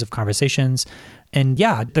 hours of conversations. And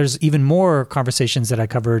yeah, there's even more conversations that I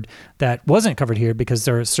covered that wasn't covered here because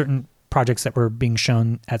there are certain projects that were being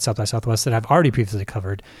shown at South by Southwest that I've already previously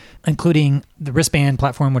covered, including the wristband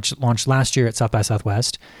platform, which launched last year at South by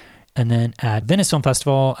Southwest. And then at Venice Film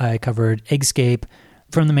Festival, I covered Eggscape,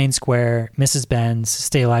 From the Main Square, Mrs. Benz,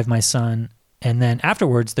 Stay Alive, My Son. And then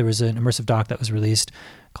afterwards, there was an immersive doc that was released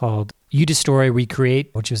called You Destroy,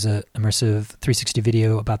 Recreate, which is an immersive 360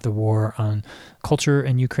 video about the war on culture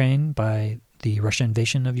in Ukraine by the Russian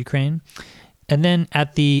invasion of Ukraine. And then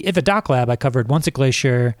at the IFA Doc Lab, I covered Once a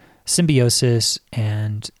Glacier, Symbiosis,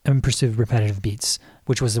 and Immersive Repetitive Beats,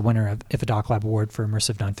 which was the winner of IFA Doc Lab Award for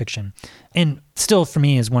Immersive Nonfiction. And still, for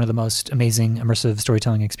me, is one of the most amazing immersive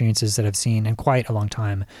storytelling experiences that I've seen in quite a long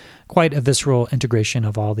time. Quite a visceral integration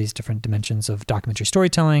of all these different dimensions of documentary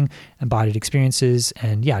storytelling, embodied experiences,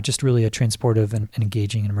 and yeah, just really a transportive and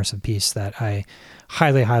engaging and immersive piece that I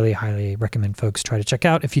highly, highly, highly recommend folks try to check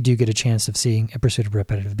out if you do get a chance of seeing A Pursuit of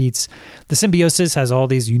Repetitive Beats. The Symbiosis has all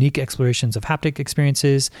these unique explorations of haptic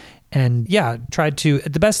experiences, and yeah, tried to,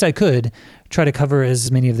 the best I could, try to cover as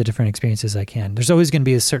many of the different experiences I can. There's always going to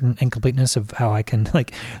be a certain incompleteness of how I can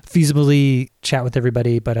feasibly chat with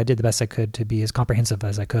everybody, but I did the best I could to be as comprehensive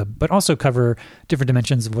as I could, but also cover different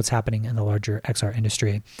dimensions of what's happening in the larger XR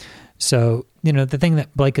industry. So, the thing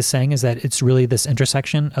that Blake is saying is that it's really this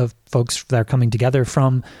intersection of folks that are coming together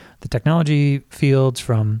from the technology fields,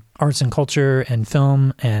 from arts and culture and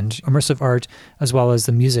film and immersive art, as well as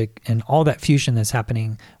the music and all that fusion that's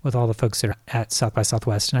happening with all the folks that are at South by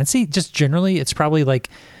Southwest. And I'd say just generally, it's probably like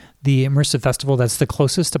the immersive festival that's the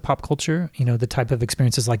closest to pop culture. The type of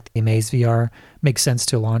experiences like the Amaze VR makes sense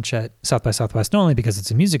to launch at South by Southwest, not only because it's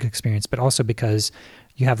a music experience, but also because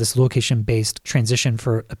you have this location-based transition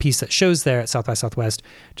for a piece that shows there at South by Southwest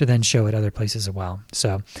to then show at other places as well.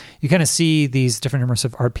 So you kind of see these different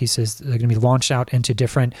immersive art pieces that are going to be launched out into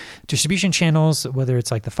different distribution channels, whether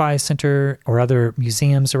it's like the Phi Center or other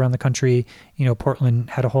museums around the country. Portland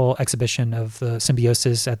had a whole exhibition of the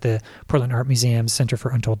Symbiosis at the Portland Art Museum Center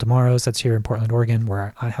for Untold Tomorrows. That's here in Portland, Oregon,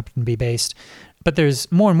 where I happen to be based. But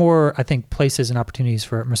there's more and more, I think, places and opportunities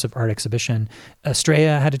for immersive art exhibition.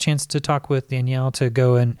 Estrella had a chance to talk with Danielle to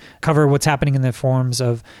go and cover what's happening in the forms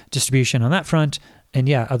of distribution on that front. And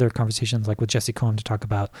yeah, other conversations like with Jesse Cohen to talk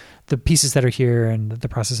about the pieces that are here and the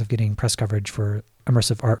process of getting press coverage for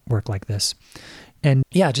immersive artwork like this. And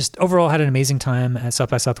yeah, just overall had an amazing time at South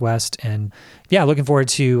by Southwest. And yeah, looking forward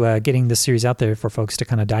to getting this series out there for folks to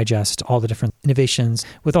kind of digest all the different innovations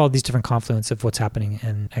with all these different confluence of what's happening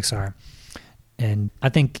in XR. And I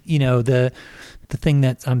think, the thing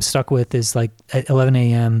that I'm stuck with is like at 11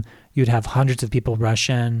 a.m., you'd have hundreds of people rush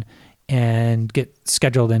in and get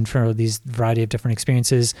scheduled in for these variety of different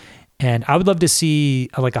experiences. And I would love to see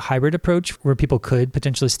a hybrid approach where people could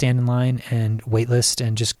potentially stand in line and waitlist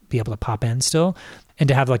and just be able to pop in still, and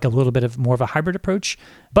to have a little bit of more of a hybrid approach.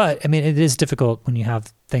 But I mean, it is difficult when you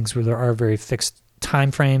have things where there are very fixed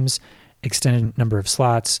time frames, extended number of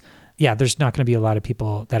slots. Yeah, there's not going to be a lot of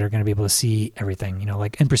people that are going to be able to see everything.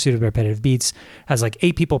 In Pursuit of Repetitive Beats has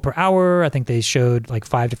 8 people per hour. I think they showed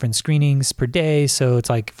 5 different screenings per day. So it's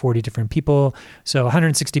 40 different people. So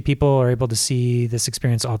 160 people are able to see this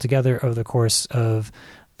experience all together over the course of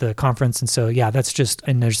the conference. And so, yeah,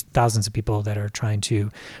 and there's thousands of people that are trying to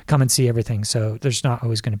come and see everything. So there's not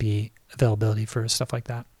always going to be availability for stuff like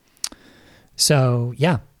that. So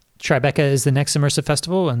yeah, Tribeca is the next immersive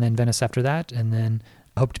festival, and then Venice after that. And then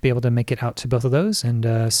I hope to be able to make it out to both of those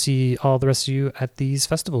and see all the rest of you at these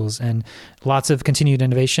festivals, and lots of continued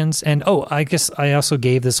innovations. And I guess I also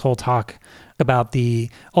gave this whole talk about the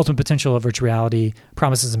ultimate potential of virtual reality,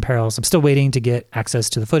 promises and perils. I'm still waiting to get access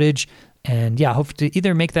to the footage, and yeah, hope to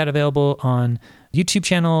either make that available on YouTube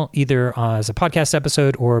channel, either as a podcast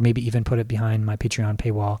episode, or maybe even put it behind my Patreon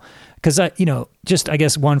paywall. Because just I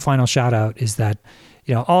guess one final shout out is that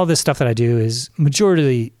all this stuff that I do is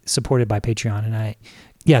majority supported by Patreon. And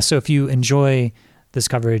so if you enjoy this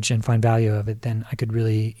coverage and find value of it, then I could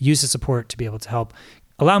really use the support to be able to help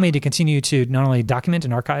allow me to continue to not only document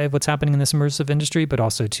and archive what's happening in this immersive industry, but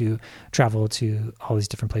also to travel to all these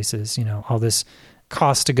different places. All this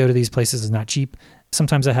cost to go to these places is not cheap.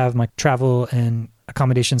 Sometimes I have my travel and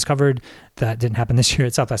accommodations covered. That didn't happen this year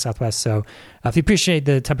at South by Southwest. So if you appreciate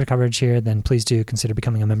the type of coverage here, then please do consider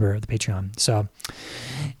becoming a member of the Patreon. So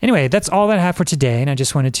anyway, that's all that I have for today. And I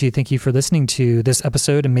just wanted to thank you for listening to this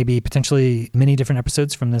episode, and maybe potentially many different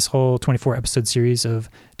episodes from this whole 24 episode series of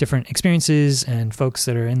different experiences and folks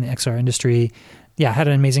that are in the XR industry. Yeah, I had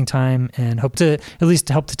an amazing time, and hope to at least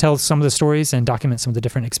help to tell some of the stories and document some of the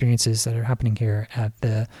different experiences that are happening here at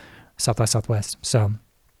the South by Southwest. So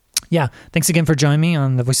yeah, thanks again for joining me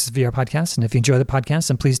on the Voices of VR podcast. And if you enjoy the podcast,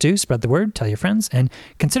 then please do spread the word, tell your friends, and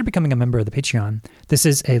consider becoming a member of the Patreon. This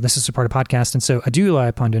is a listener-supported podcast, and so I do rely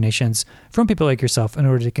upon donations from people like yourself in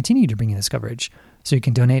order to continue to bring you this coverage. So you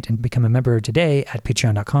can donate and become a member today at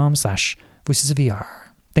patreon.com/voicesofvr.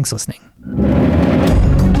 Thanks for listening.